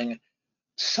scrambling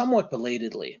somewhat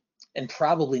belatedly and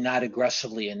probably not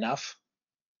aggressively enough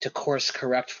to course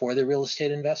correct for the real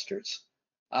estate investors,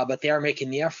 but they are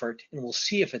making the effort, and we'll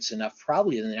see if it's enough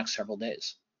probably in the next several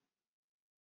days.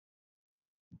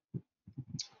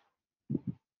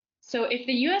 So if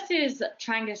the US is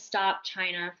trying to stop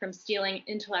China from stealing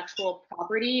intellectual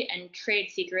property and trade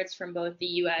secrets from both the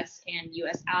US and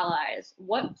US allies,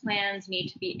 what plans need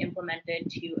to be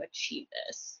implemented to achieve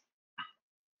this?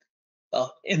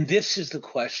 Well, and this is the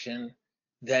question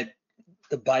that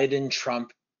the Biden,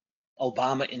 Trump,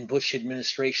 Obama, and Bush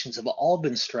administrations have all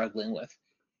been struggling with,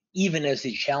 even as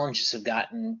the challenges have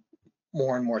gotten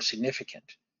more and more significant.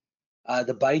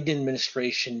 The Biden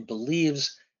administration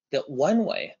believes that one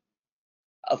way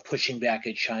of pushing back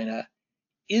at China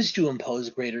is to impose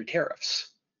greater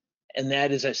tariffs. And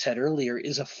that, as I said earlier,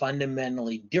 is a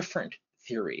fundamentally different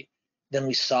theory than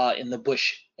we saw in the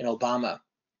Bush and Obama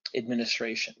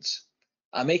administrations.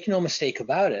 Make no mistake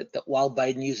about it, that while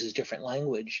Biden uses different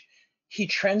language, he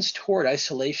trends toward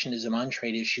isolationism on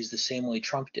trade issues the same way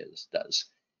Trump does.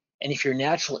 And if your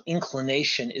natural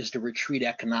inclination is to retreat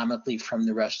economically from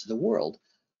the rest of the world,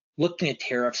 looking at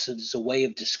tariffs as a way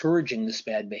of discouraging this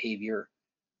bad behavior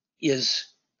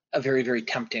is a very, very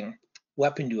tempting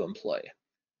weapon to employ.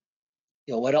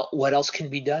 You know, what else can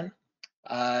be done?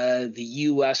 The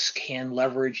U.S. can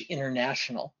leverage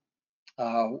international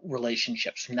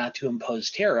relationships, not to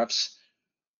impose tariffs,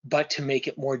 but to make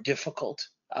it more difficult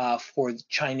for the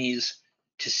Chinese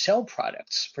to sell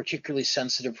products, particularly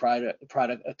sensitive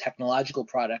technological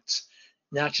products,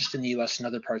 not just in the US and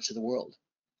other parts of the world.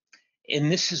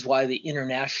 And this is why the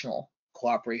international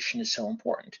cooperation is so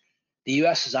important. The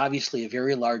US is obviously a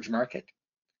very large market,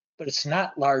 but it's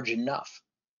not large enough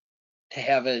to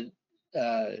have a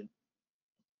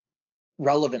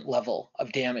relevant level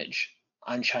of damage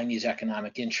on Chinese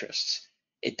economic interests.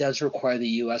 It does require the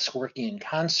US working in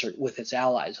concert with its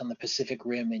allies on the Pacific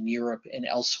Rim and Europe and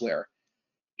elsewhere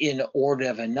in order to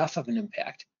have enough of an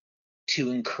impact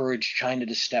to encourage China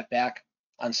to step back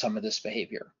on some of this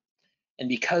behavior. And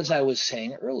because I was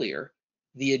saying earlier,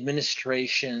 the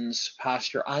administration's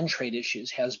posture on trade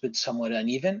issues has been somewhat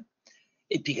uneven,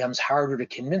 it becomes harder to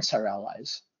convince our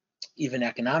allies, even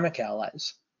economic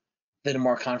allies, that a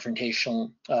more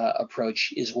confrontational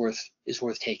approach is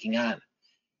worth taking on.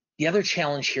 The other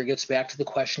challenge here gets back to the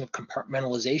question of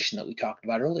compartmentalization that we talked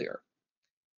about earlier.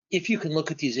 If you can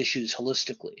look at these issues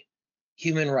holistically,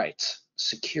 human rights,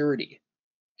 security,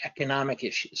 economic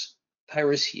issues,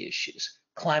 piracy issues,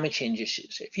 climate change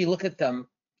issues, if you look at them,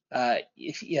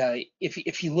 if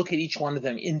you look at each one of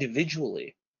them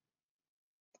individually,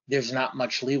 there's not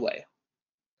much leeway.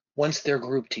 Once they're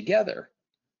grouped together,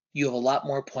 you have a lot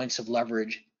more points of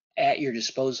leverage at your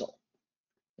disposal.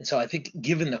 And so I think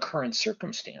given the current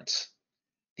circumstance,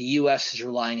 the US is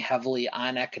relying heavily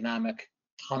on economic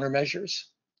countermeasures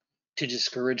to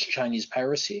discourage Chinese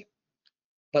piracy.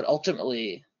 But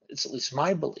ultimately, it's at least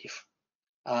my belief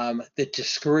that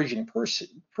discouraging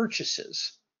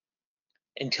purchases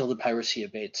until the piracy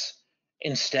abates,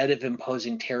 instead of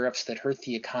imposing tariffs that hurt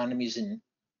the economies in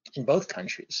both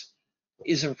countries,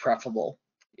 is a preferable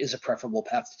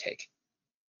path to take.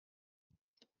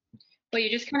 Well, you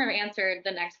just kind of answered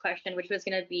the next question, which was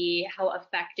going to be how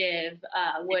effective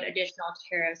would additional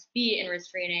tariffs be in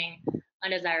restraining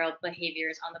undesirable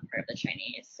behaviors on the part of the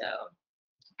Chinese. So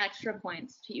extra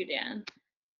points to you, Dan.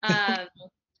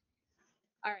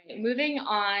 All right, moving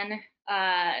on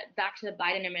back to the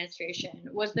Biden administration.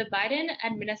 Was the Biden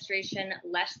administration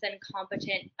less than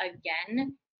competent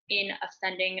again in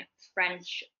offending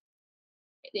French,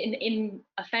 in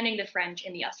offending the French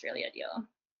in the Australia deal?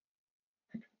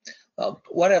 Well,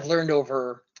 what I've learned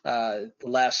over the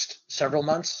last several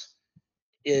months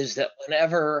is that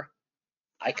whenever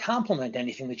I compliment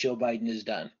anything that Joe Biden has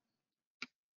done,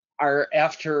 our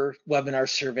after webinar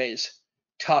surveys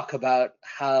talk about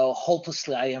how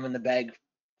hopelessly I am in the bag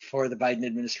for the Biden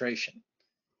administration.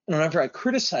 And whenever I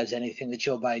criticize anything that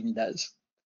Joe Biden does,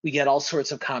 we get all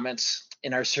sorts of comments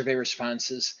in our survey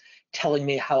responses telling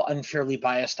me how unfairly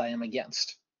biased I am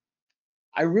against.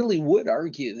 I really would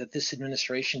argue that this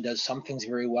administration does some things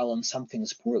very well and some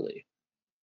things poorly.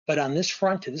 But on this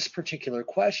front, to this particular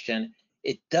question,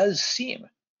 it does seem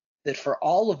that for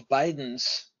all of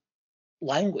Biden's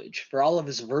language, for all of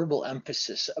his verbal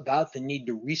emphasis about the need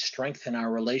to re-strengthen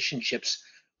our relationships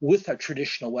with our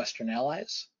traditional Western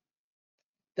allies,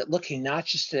 that looking not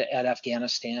just at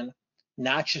Afghanistan,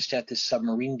 not just at this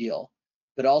submarine deal,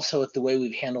 but also at the way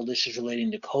we've handled issues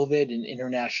relating to COVID and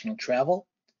international travel,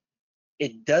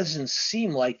 it doesn't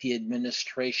seem like the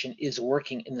administration is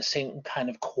working in the same kind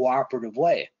of cooperative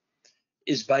way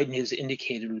as Biden has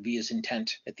indicated would be his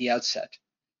intent at the outset.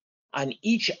 On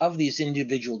each of these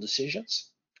individual decisions,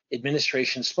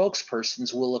 administration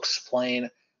spokespersons will explain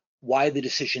why the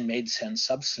decision made sense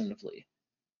substantively.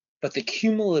 But the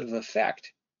cumulative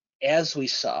effect, as we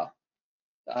saw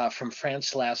from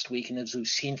France last week and as we've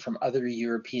seen from other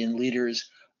European leaders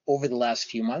over the last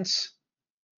few months,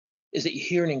 is that you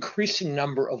hear an increasing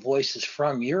number of voices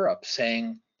from Europe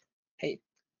saying, hey,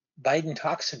 Biden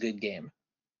talks a good game,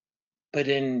 but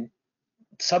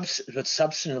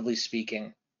substantively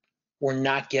speaking, we're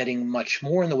not getting much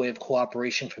more in the way of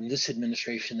cooperation from this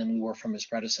administration than we were from his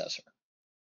predecessor.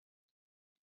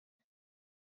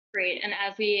 Great, and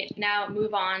as we now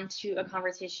move on to a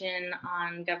conversation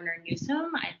on Governor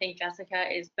Newsom, I think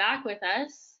Jessica is back with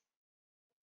us.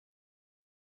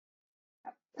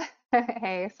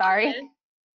 Hey, sorry.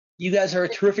 You guys are a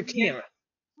terrific team.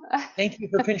 Thank you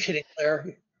for pinch hitting,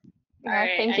 Claire. All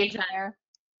right, thank you, Claire.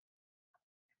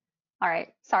 All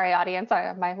right, sorry, audience.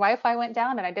 My Wi-Fi went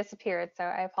down and I disappeared, so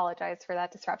I apologize for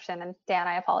that disruption. And Dan,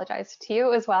 I apologize to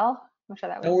you as well. I'm sure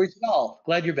that was. No worries at all.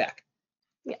 Glad you're back.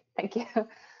 Yeah, thank you.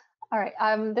 All right,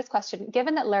 this question.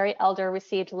 Given that Larry Elder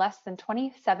received less than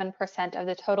 27% of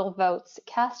the total votes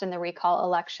cast in the recall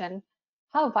election,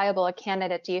 how viable a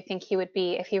candidate do you think he would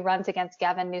be if he runs against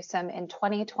Gavin Newsom in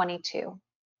 2022?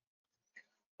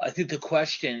 I think the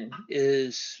question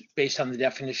is based on the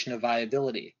definition of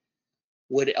viability.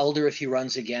 Would Elder, if he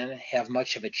runs again, have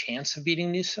much of a chance of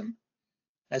beating Newsom?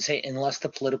 I'd say unless the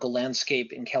political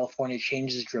landscape in California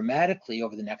changes dramatically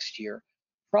over the next year,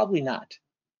 probably not.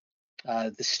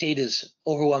 The state is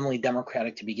overwhelmingly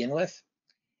Democratic to begin with,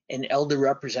 and Elder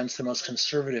represents the most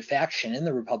conservative faction in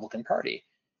the Republican Party,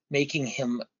 making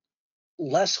him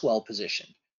less well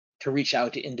positioned to reach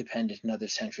out to independent and other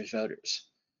centrist voters.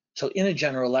 So in a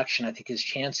general election, I think his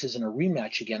chances in a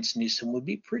rematch against Newsom would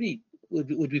be pretty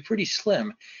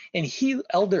slim. And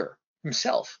Elder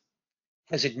himself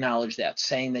has acknowledged that,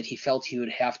 saying that he felt he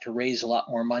would have to raise a lot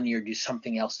more money or do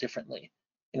something else differently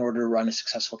in order to run a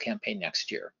successful campaign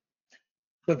next year.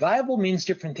 But viable means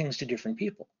different things to different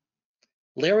people.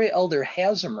 Larry Elder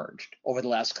has emerged over the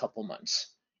last couple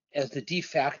months as the de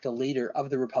facto leader of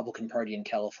the Republican Party in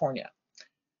California.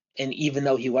 And even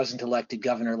though he wasn't elected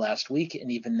governor last week, and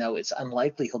even though it's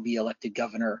unlikely he'll be elected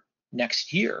governor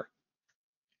next year,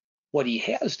 what he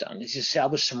has done is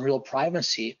establish some real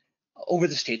primacy over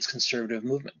the state's conservative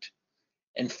movement.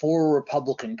 And for a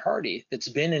Republican Party that's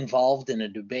been involved in a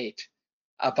debate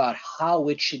about how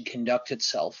it should conduct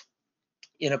itself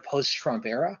in a post-Trump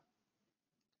era,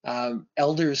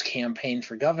 Elder's campaign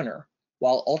for governor,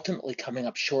 while ultimately coming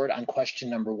up short on question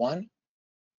number 1,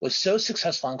 was so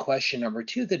successful on question number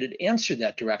 2 that it answered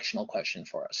that directional question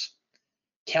for us.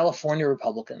 California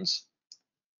Republicans,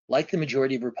 like the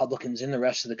majority of Republicans in the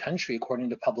rest of the country, according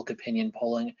to public opinion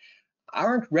polling,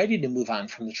 aren't ready to move on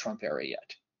from the Trump era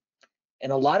yet.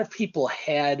 And a lot of people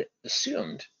had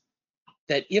assumed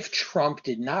that if Trump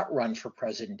did not run for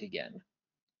president again,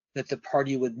 that the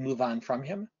party would move on from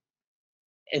him.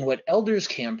 And what Elder's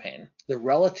campaign, the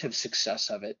relative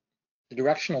success of it, the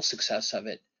directional success of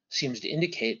it, seems to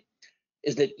indicate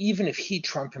is that even if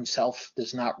Trump himself,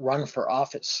 does not run for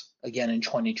office again in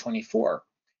 2024,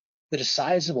 that a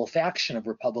sizable faction of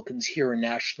Republicans here and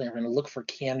nationally are going to look for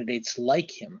candidates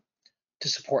like him to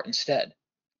support instead.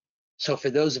 So for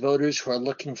those voters who are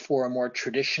looking for a more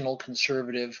traditional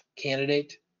conservative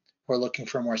candidate, who are looking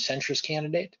for a more centrist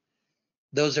candidate,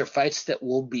 those are fights that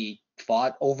will be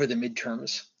fought over the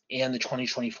midterms and the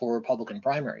 2024 Republican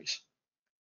primaries.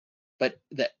 But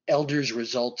the Elder's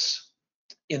results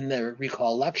in the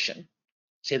recall election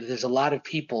say that there's a lot of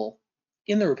people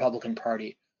in the Republican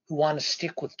Party who want to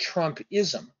stick with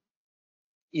Trumpism,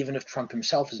 even if Trump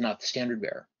himself is not the standard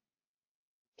bearer.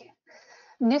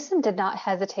 Newsom did not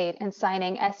hesitate in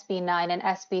signing SB 9 and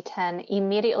SB 10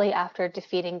 immediately after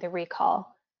defeating the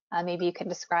recall. Maybe you can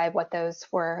describe what those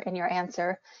were in your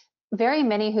answer. Very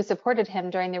many who supported him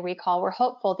during the recall were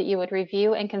hopeful that you would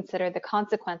review and consider the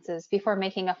consequences before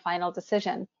making a final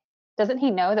decision. Doesn't he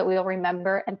know that we will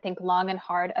remember and think long and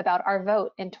hard about our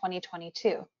vote in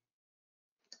 2022?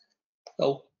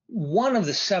 So one of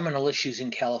the seminal issues in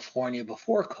California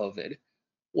before COVID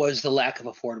was the lack of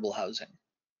affordable housing.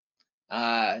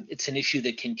 It's an issue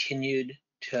that continued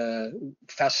to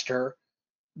fester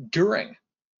during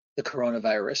the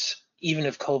coronavirus, even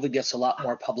if COVID gets a lot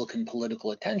more public and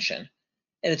political attention.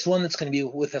 And it's one that's going to be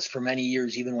with us for many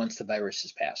years, even once the virus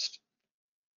has passed.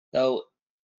 So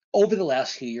over the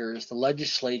last few years, the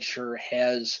legislature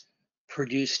has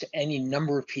produced any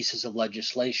number of pieces of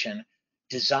legislation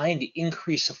designed to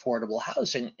increase affordable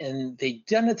housing. And they've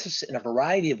done it in a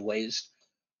variety of ways,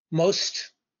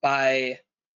 most by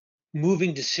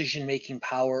moving decision-making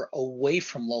power away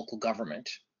from local government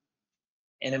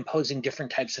and imposing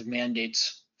different types of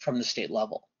mandates from the state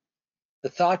level. The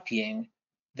thought being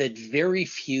that very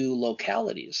few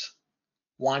localities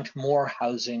want more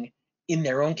housing in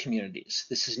their own communities.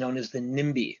 This is known as the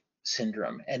NIMBY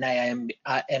syndrome,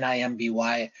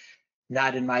 NIMBY,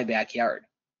 not in my backyard.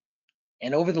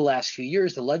 And over the last few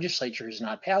years, the legislature has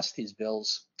not passed these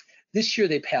bills. This year,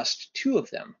 they passed 2 of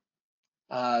them.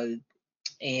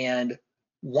 And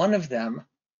one of them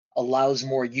allows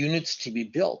more units to be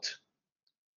built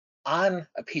on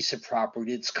a piece of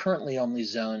property that's currently only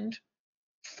zoned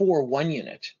for 1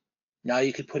 unit. Now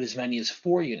you could put as many as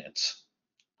 4 units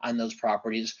on those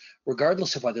properties,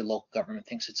 regardless of whether local government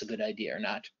thinks it's a good idea or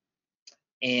not.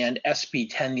 And SB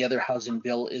 10, the other housing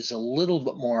bill, is a little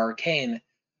bit more arcane,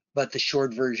 but the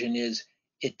short version is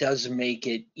it does make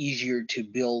it easier to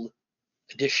build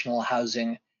additional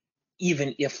housing,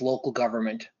 even if local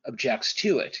government objects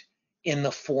to it, in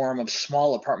the form of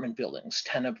small apartment buildings,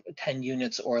 10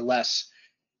 units or less,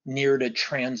 near to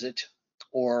transit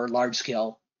or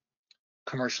large-scale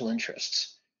commercial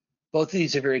interests. Both of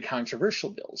these are very controversial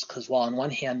bills because while on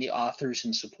one hand the authors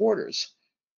and supporters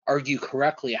argue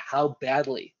correctly how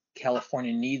badly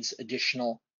California needs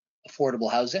additional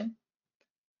affordable housing,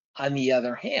 on the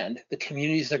other hand, the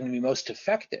communities that are going to be most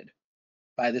affected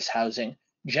by this housing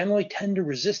generally tend to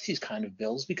resist these kind of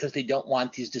bills because they don't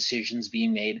want these decisions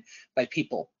being made by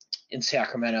people in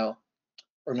Sacramento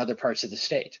or in other parts of the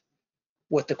state.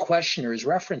 What the questioner is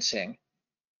referencing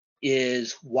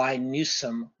is why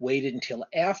Newsom waited until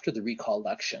after the recall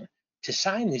election to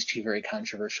sign these two very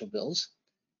controversial bills.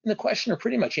 And the questioner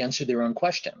pretty much answered their own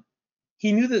question.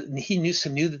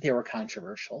 Newsom knew that they were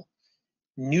controversial,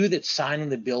 knew that signing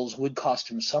the bills would cost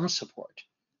him some support,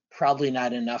 probably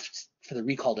not enough for the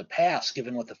recall to pass,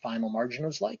 given what the final margin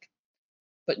was like.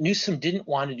 But Newsom didn't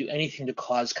want to do anything to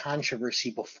cause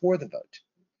controversy before the vote.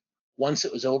 Once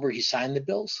it was over, he signed the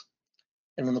bills.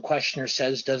 And when the questioner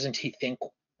says, doesn't he think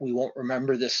we won't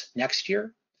remember this next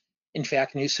year? In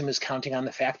fact, Newsom is counting on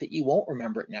the fact that you won't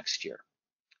remember it next year.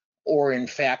 Or in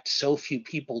fact, so few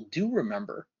people do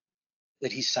remember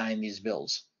that he signed these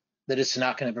bills that it's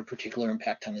not going to have a particular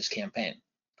impact on his campaign.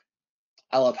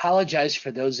 I'll apologize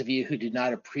for those of you who did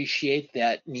not appreciate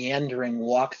that meandering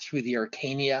walk through the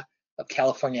arcana of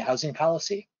California housing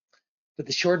policy, but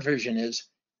the short version is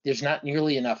there's not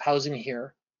nearly enough housing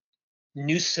here.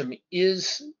 Newsom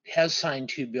has signed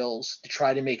two bills to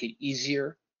try to make it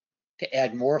easier to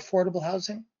add more affordable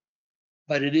housing,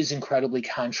 but it is incredibly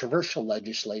controversial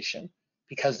legislation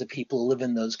because the people who live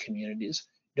in those communities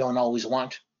don't always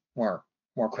want more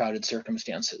crowded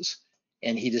circumstances.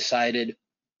 And he decided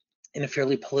in a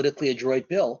fairly politically adroit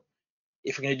bill,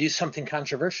 if you're going to do something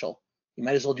controversial, you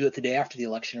might as well do it the day after the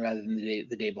election rather than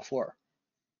the day before.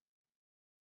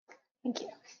 Thank you.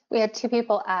 We had two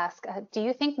people ask, do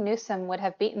you think Newsom would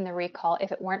have beaten the recall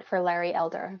if it weren't for Larry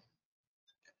Elder?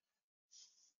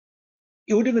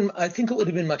 It would have been, I think it would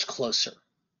have been much closer.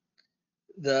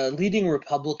 The leading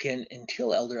Republican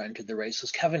until Elder entered the race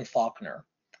was Kevin Faulconer,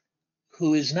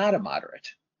 who is not a moderate,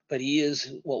 but he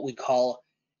is what we call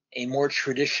a more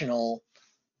traditional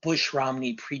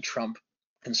Bush-Romney pre-Trump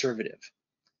conservative.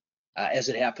 As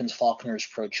it happens, Faulconer is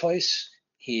pro-choice.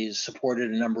 He's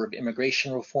supported a number of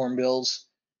immigration reform bills.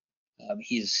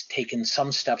 He's taken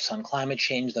some steps on climate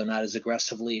change, though not as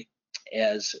aggressively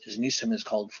as Newsom has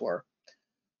called for.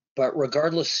 But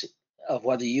regardless of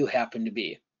whether you happen to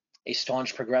be a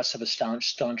staunch progressive, a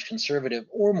staunch conservative,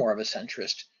 or more of a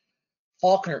centrist,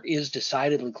 Faulconer is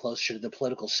decidedly closer to the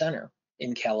political center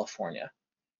in California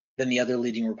than the other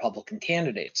leading Republican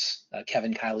candidates,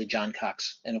 Kevin Kiley, John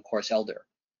Cox, and of course Elder.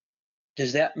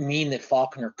 Does that mean that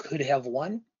Faulconer could have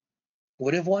won,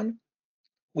 would have won?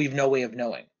 We've no way of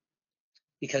knowing.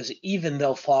 Because even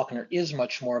though Faulconer is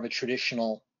much more of a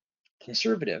traditional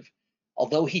conservative,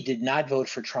 although he did not vote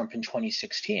for Trump in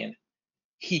 2016,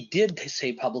 he did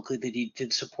say publicly that he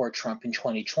did support Trump in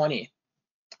 2020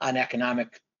 on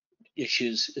economic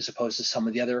issues as opposed to some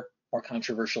of the other more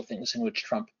controversial things in which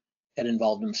Trump had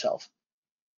involved himself.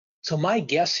 So my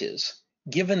guess is,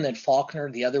 given that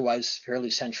Faulconer, the otherwise fairly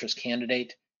centrist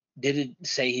candidate, did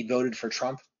say he voted for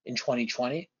Trump in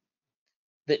 2020,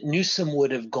 that Newsom would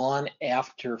have gone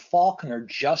after Faulconer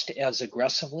just as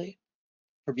aggressively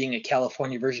for being a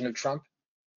California version of Trump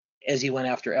as he went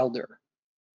after Elder.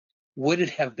 Would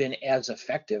it have been as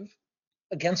effective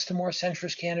against a more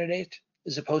centrist candidate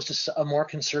as opposed to a more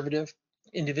conservative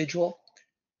individual?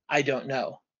 I don't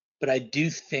know, but I do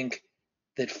think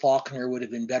that Faulconer would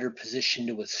have been better positioned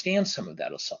to withstand some of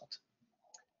that assault.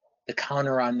 The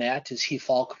counter on that is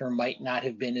Faulconer might not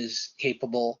have been as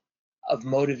capable of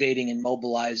motivating and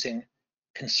mobilizing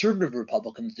conservative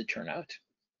Republicans to turn out.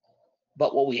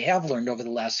 But what we have learned over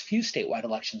the last few statewide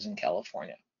elections in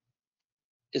California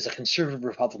is a conservative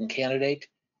Republican candidate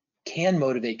can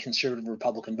motivate conservative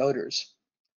Republican voters,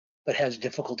 but has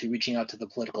difficulty reaching out to the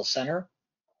political center.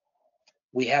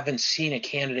 We haven't seen a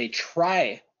candidate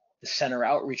try the center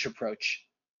outreach approach.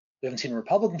 We haven't seen a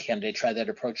Republican candidate try that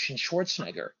approach since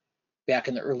Schwarzenegger back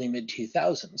in the early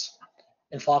mid-2000s.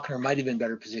 And Faulconer might have been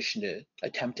better positioned to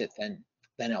attempt it than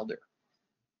Elder.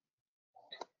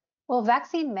 Will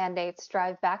vaccine mandates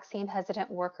drive vaccine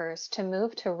hesitant workers to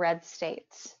move to red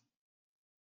states?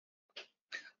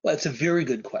 Well, it's a very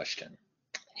good question.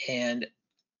 And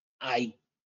I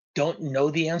don't know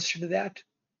the answer to that.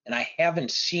 And I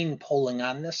haven't seen polling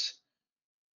on this,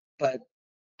 but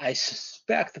I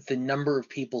suspect that the number of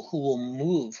people who will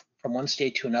move from one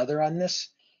state to another on this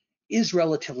is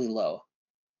relatively low.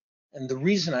 And the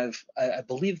reason I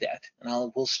believe that, and I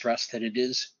will stress that it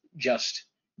is just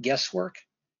guesswork,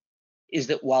 is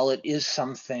that while it is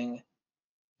something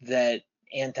that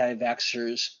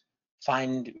anti-vaxxers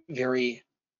find very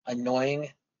annoying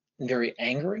and very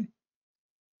angering,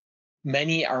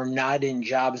 many are not in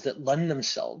jobs that lend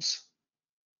themselves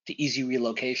to easy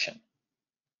relocation.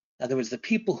 In other words, the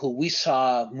people who we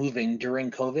saw moving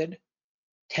during COVID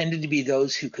tended to be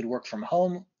those who could work from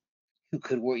home, who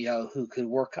could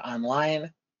work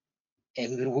online,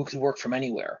 and who could work from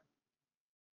anywhere.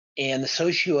 and the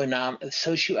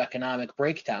socioeconomic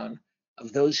breakdown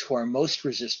of those who are most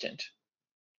resistant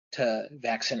to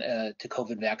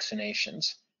COVID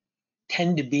vaccinations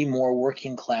tend to be more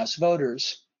working class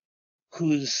voters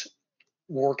whose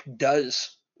work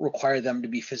does require them to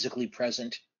be physically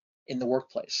present in the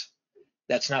workplace.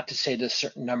 That's not to say that a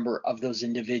certain number of those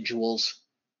individuals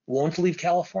won't leave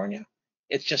California.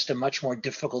 It's just a much more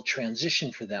difficult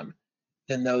transition for them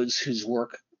than those whose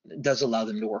work does allow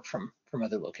them to work from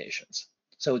other locations.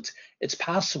 So it's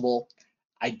possible.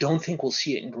 I don't think we'll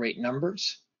see it in great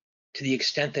numbers. To the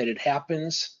extent that it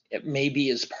happens, it may be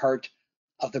as part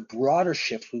of the broader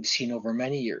shift we've seen over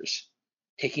many years,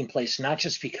 taking place not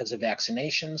just because of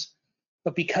vaccinations,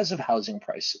 but because of housing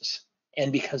prices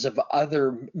and because of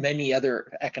many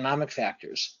other economic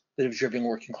factors that have driven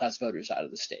working class voters out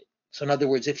of the state. So in other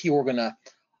words, if you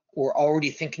were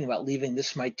already thinking about leaving,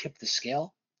 this might tip the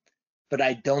scale, but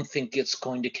I don't think it's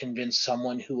going to convince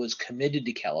someone who was committed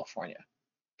to California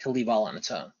to leave all on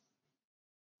its own.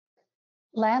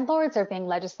 Landlords are being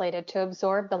legislated to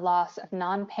absorb the loss of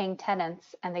non-paying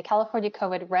tenants, and the California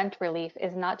COVID rent relief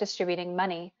is not distributing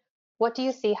money. What do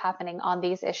you see happening on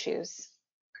these issues?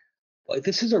 Well,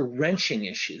 this is a wrenching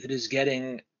issue that is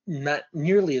getting not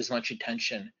nearly as much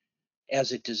attention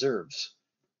as it deserves.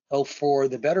 Oh, for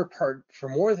the better part, for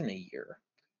more than a year,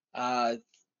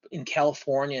 in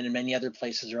California and in many other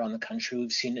places around the country,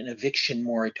 we've seen an eviction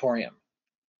moratorium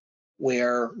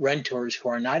where renters who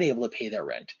are not able to pay their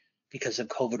rent because of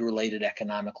COVID-related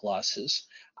economic losses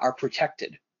are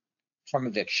protected from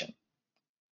eviction.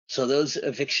 So those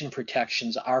eviction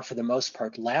protections are, for the most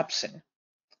part, lapsing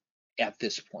at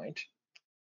this point.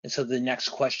 And so the next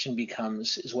question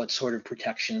becomes, is what sort of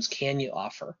protections can you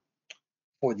offer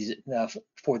for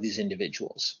these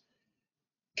individuals?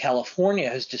 California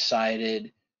has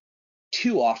decided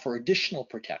to offer additional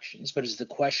protections, but as the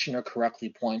questioner correctly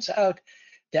points out,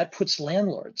 that puts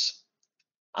landlords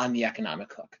on the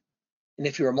economic hook. And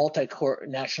if you're a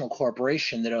multinational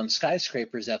corporation that owns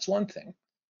skyscrapers, that's one thing.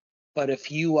 But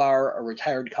if you are a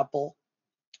retired couple,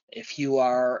 if you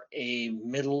are a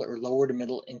middle or lower to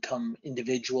middle income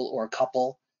individual or a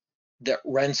couple that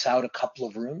rents out a couple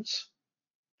of rooms,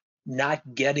 not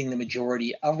getting the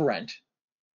majority of rent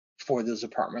for those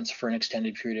apartments for an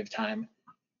extended period of time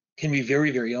can be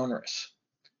very, very onerous.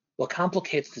 What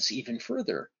complicates this even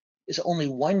further is only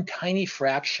one tiny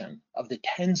fraction of the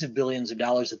tens of billions of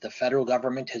dollars that the federal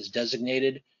government has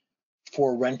designated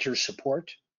for renter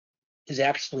support has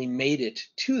actually made it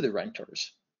to the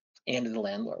renters and to the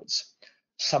landlords.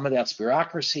 Some of that's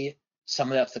bureaucracy, some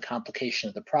of that's the complication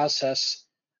of the process,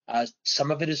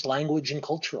 some of it is language and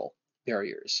cultural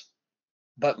barriers.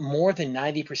 But more than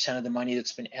 90% of the money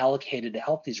that's been allocated to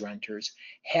help these renters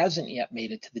hasn't yet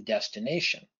made it to the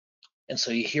destination. And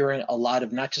so you're hearing a lot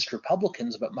of not just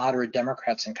Republicans, but moderate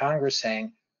Democrats in Congress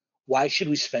saying, why should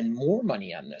we spend more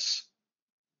money on this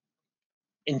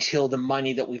until the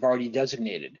money that we've already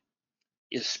designated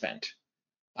is spent?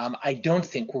 I don't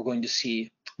think we're going to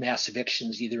see mass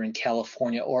evictions either in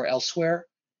California or elsewhere.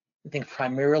 I think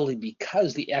primarily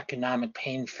because the economic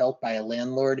pain felt by a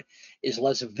landlord is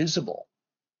less visible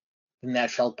than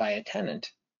that felt by a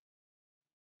tenant,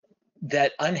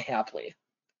 that unhappily,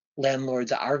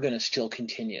 landlords are going to still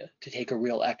continue to take a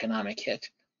real economic hit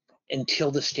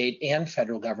until the state and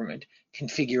federal government can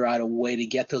figure out a way to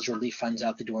get those relief funds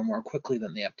out the door more quickly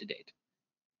than they have to date.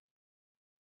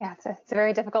 Yeah, it's a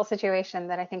very difficult situation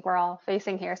that I think we're all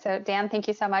facing here. So Dan, thank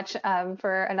you so much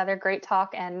for another great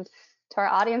talk, and to our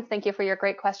audience, thank you for your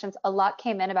great questions. A lot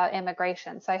came in about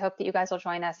immigration, so I hope that you guys will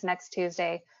join us next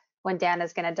Tuesday when Dan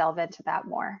is going to delve into that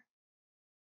more.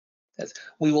 Yes,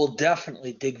 we will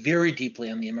definitely dig very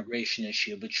deeply on the immigration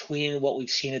issue between what we've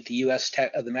seen at the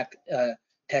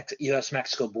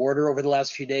US-Mexico border over the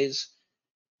last few days,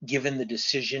 given the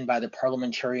decision by the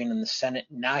parliamentarian in the Senate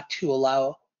not to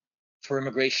allow for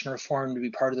immigration reform to be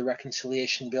part of the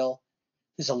reconciliation bill.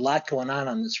 There's a lot going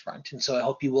on this front, and so I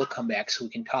hope you will come back so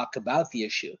we can talk about the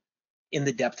issue in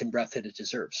the depth and breadth that it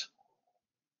deserves.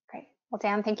 Great. Well,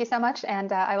 Dan, thank you so much,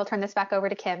 and I will turn this back over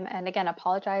to Kim. And again, I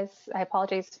apologize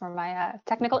for my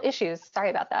technical issues. Sorry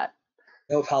about that.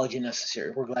 No apology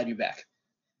necessary. We're glad you're back.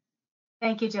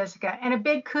 Thank you, Jessica. And a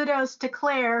big kudos to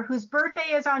Claire, whose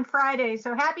birthday is on Friday.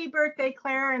 So happy birthday,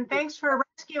 Claire, and thanks for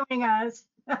rescuing us.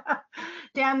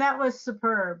 Dan, that was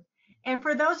superb. And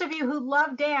for those of you who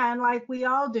love Dan, like we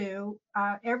all do,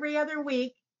 every other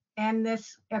week, and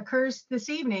this occurs this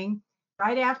evening,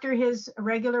 right after his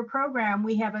regular program,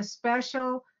 we have a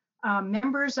special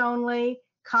members only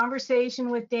conversation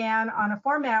with Dan on a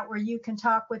format where you can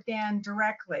talk with Dan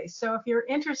directly. So if you're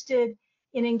interested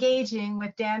in engaging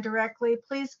with Dan directly,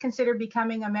 please consider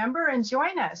becoming a member and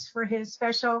join us for his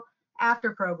special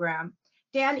after program.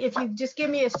 Dan, if you just give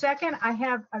me a second, I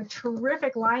have a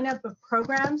terrific lineup of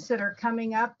programs that are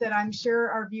coming up that I'm sure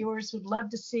our viewers would love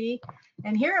to see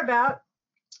and hear about.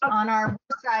 On our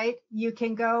website, you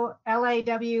can go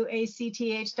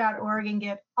lawacth.org and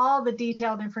get all the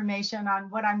detailed information on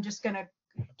what I'm just going to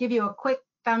give you a quick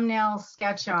thumbnail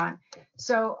sketch on.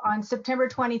 So on September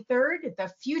 23rd,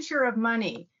 The Future of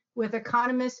Money with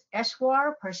economist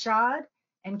Eshwar Prasad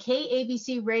and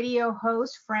KABC radio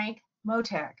host Frank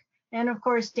Motek. And of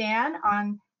course, Dan,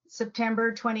 on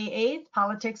September 28th,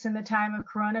 Politics in the Time of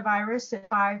Coronavirus at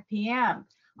 5 p.m.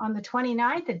 On the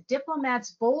 29th, A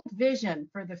Diplomat's Bold Vision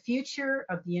for the Future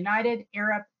of the United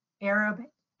Arab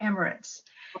Emirates.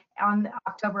 On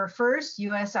October 1st,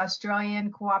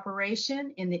 U.S.-Australian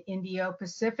Cooperation in the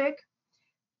Indo-Pacific.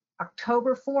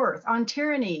 October 4th, On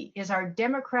Tyranny, Is Our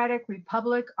Democratic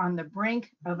Republic on the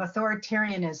Brink of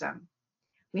Authoritarianism?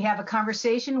 We have a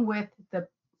conversation with the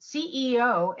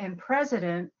CEO and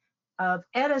president of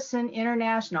Edison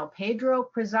International, Pedro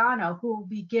Prizano, who will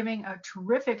be giving a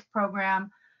terrific program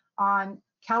on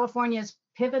California's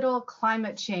pivotal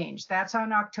climate change. That's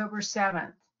on October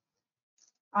 7th.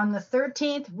 On the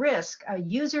 13th, Risk, a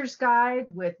user's guide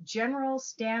with General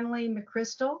Stanley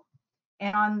McChrystal.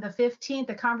 And on the 15th,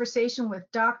 a conversation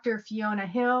with Dr. Fiona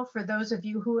Hill. For those of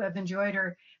you who have enjoyed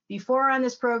her before on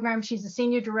this program, she's the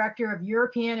Senior Director of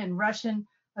European and Russian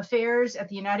Affairs at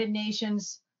the United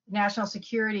Nations National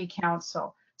Security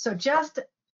Council. So just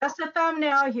a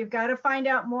thumbnail. You've got to find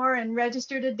out more and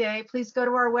register today. Please go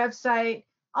to our website.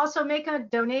 Also make a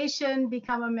donation,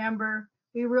 become a member.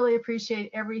 We really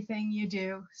appreciate everything you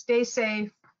do. Stay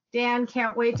safe. Dan,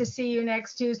 can't wait to see you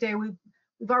next Tuesday. We've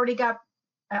already got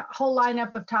a whole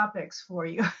lineup of topics for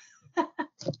you. I'm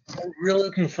really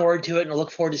looking forward to it, and I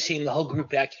look forward to seeing the whole group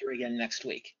back here again next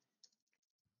week.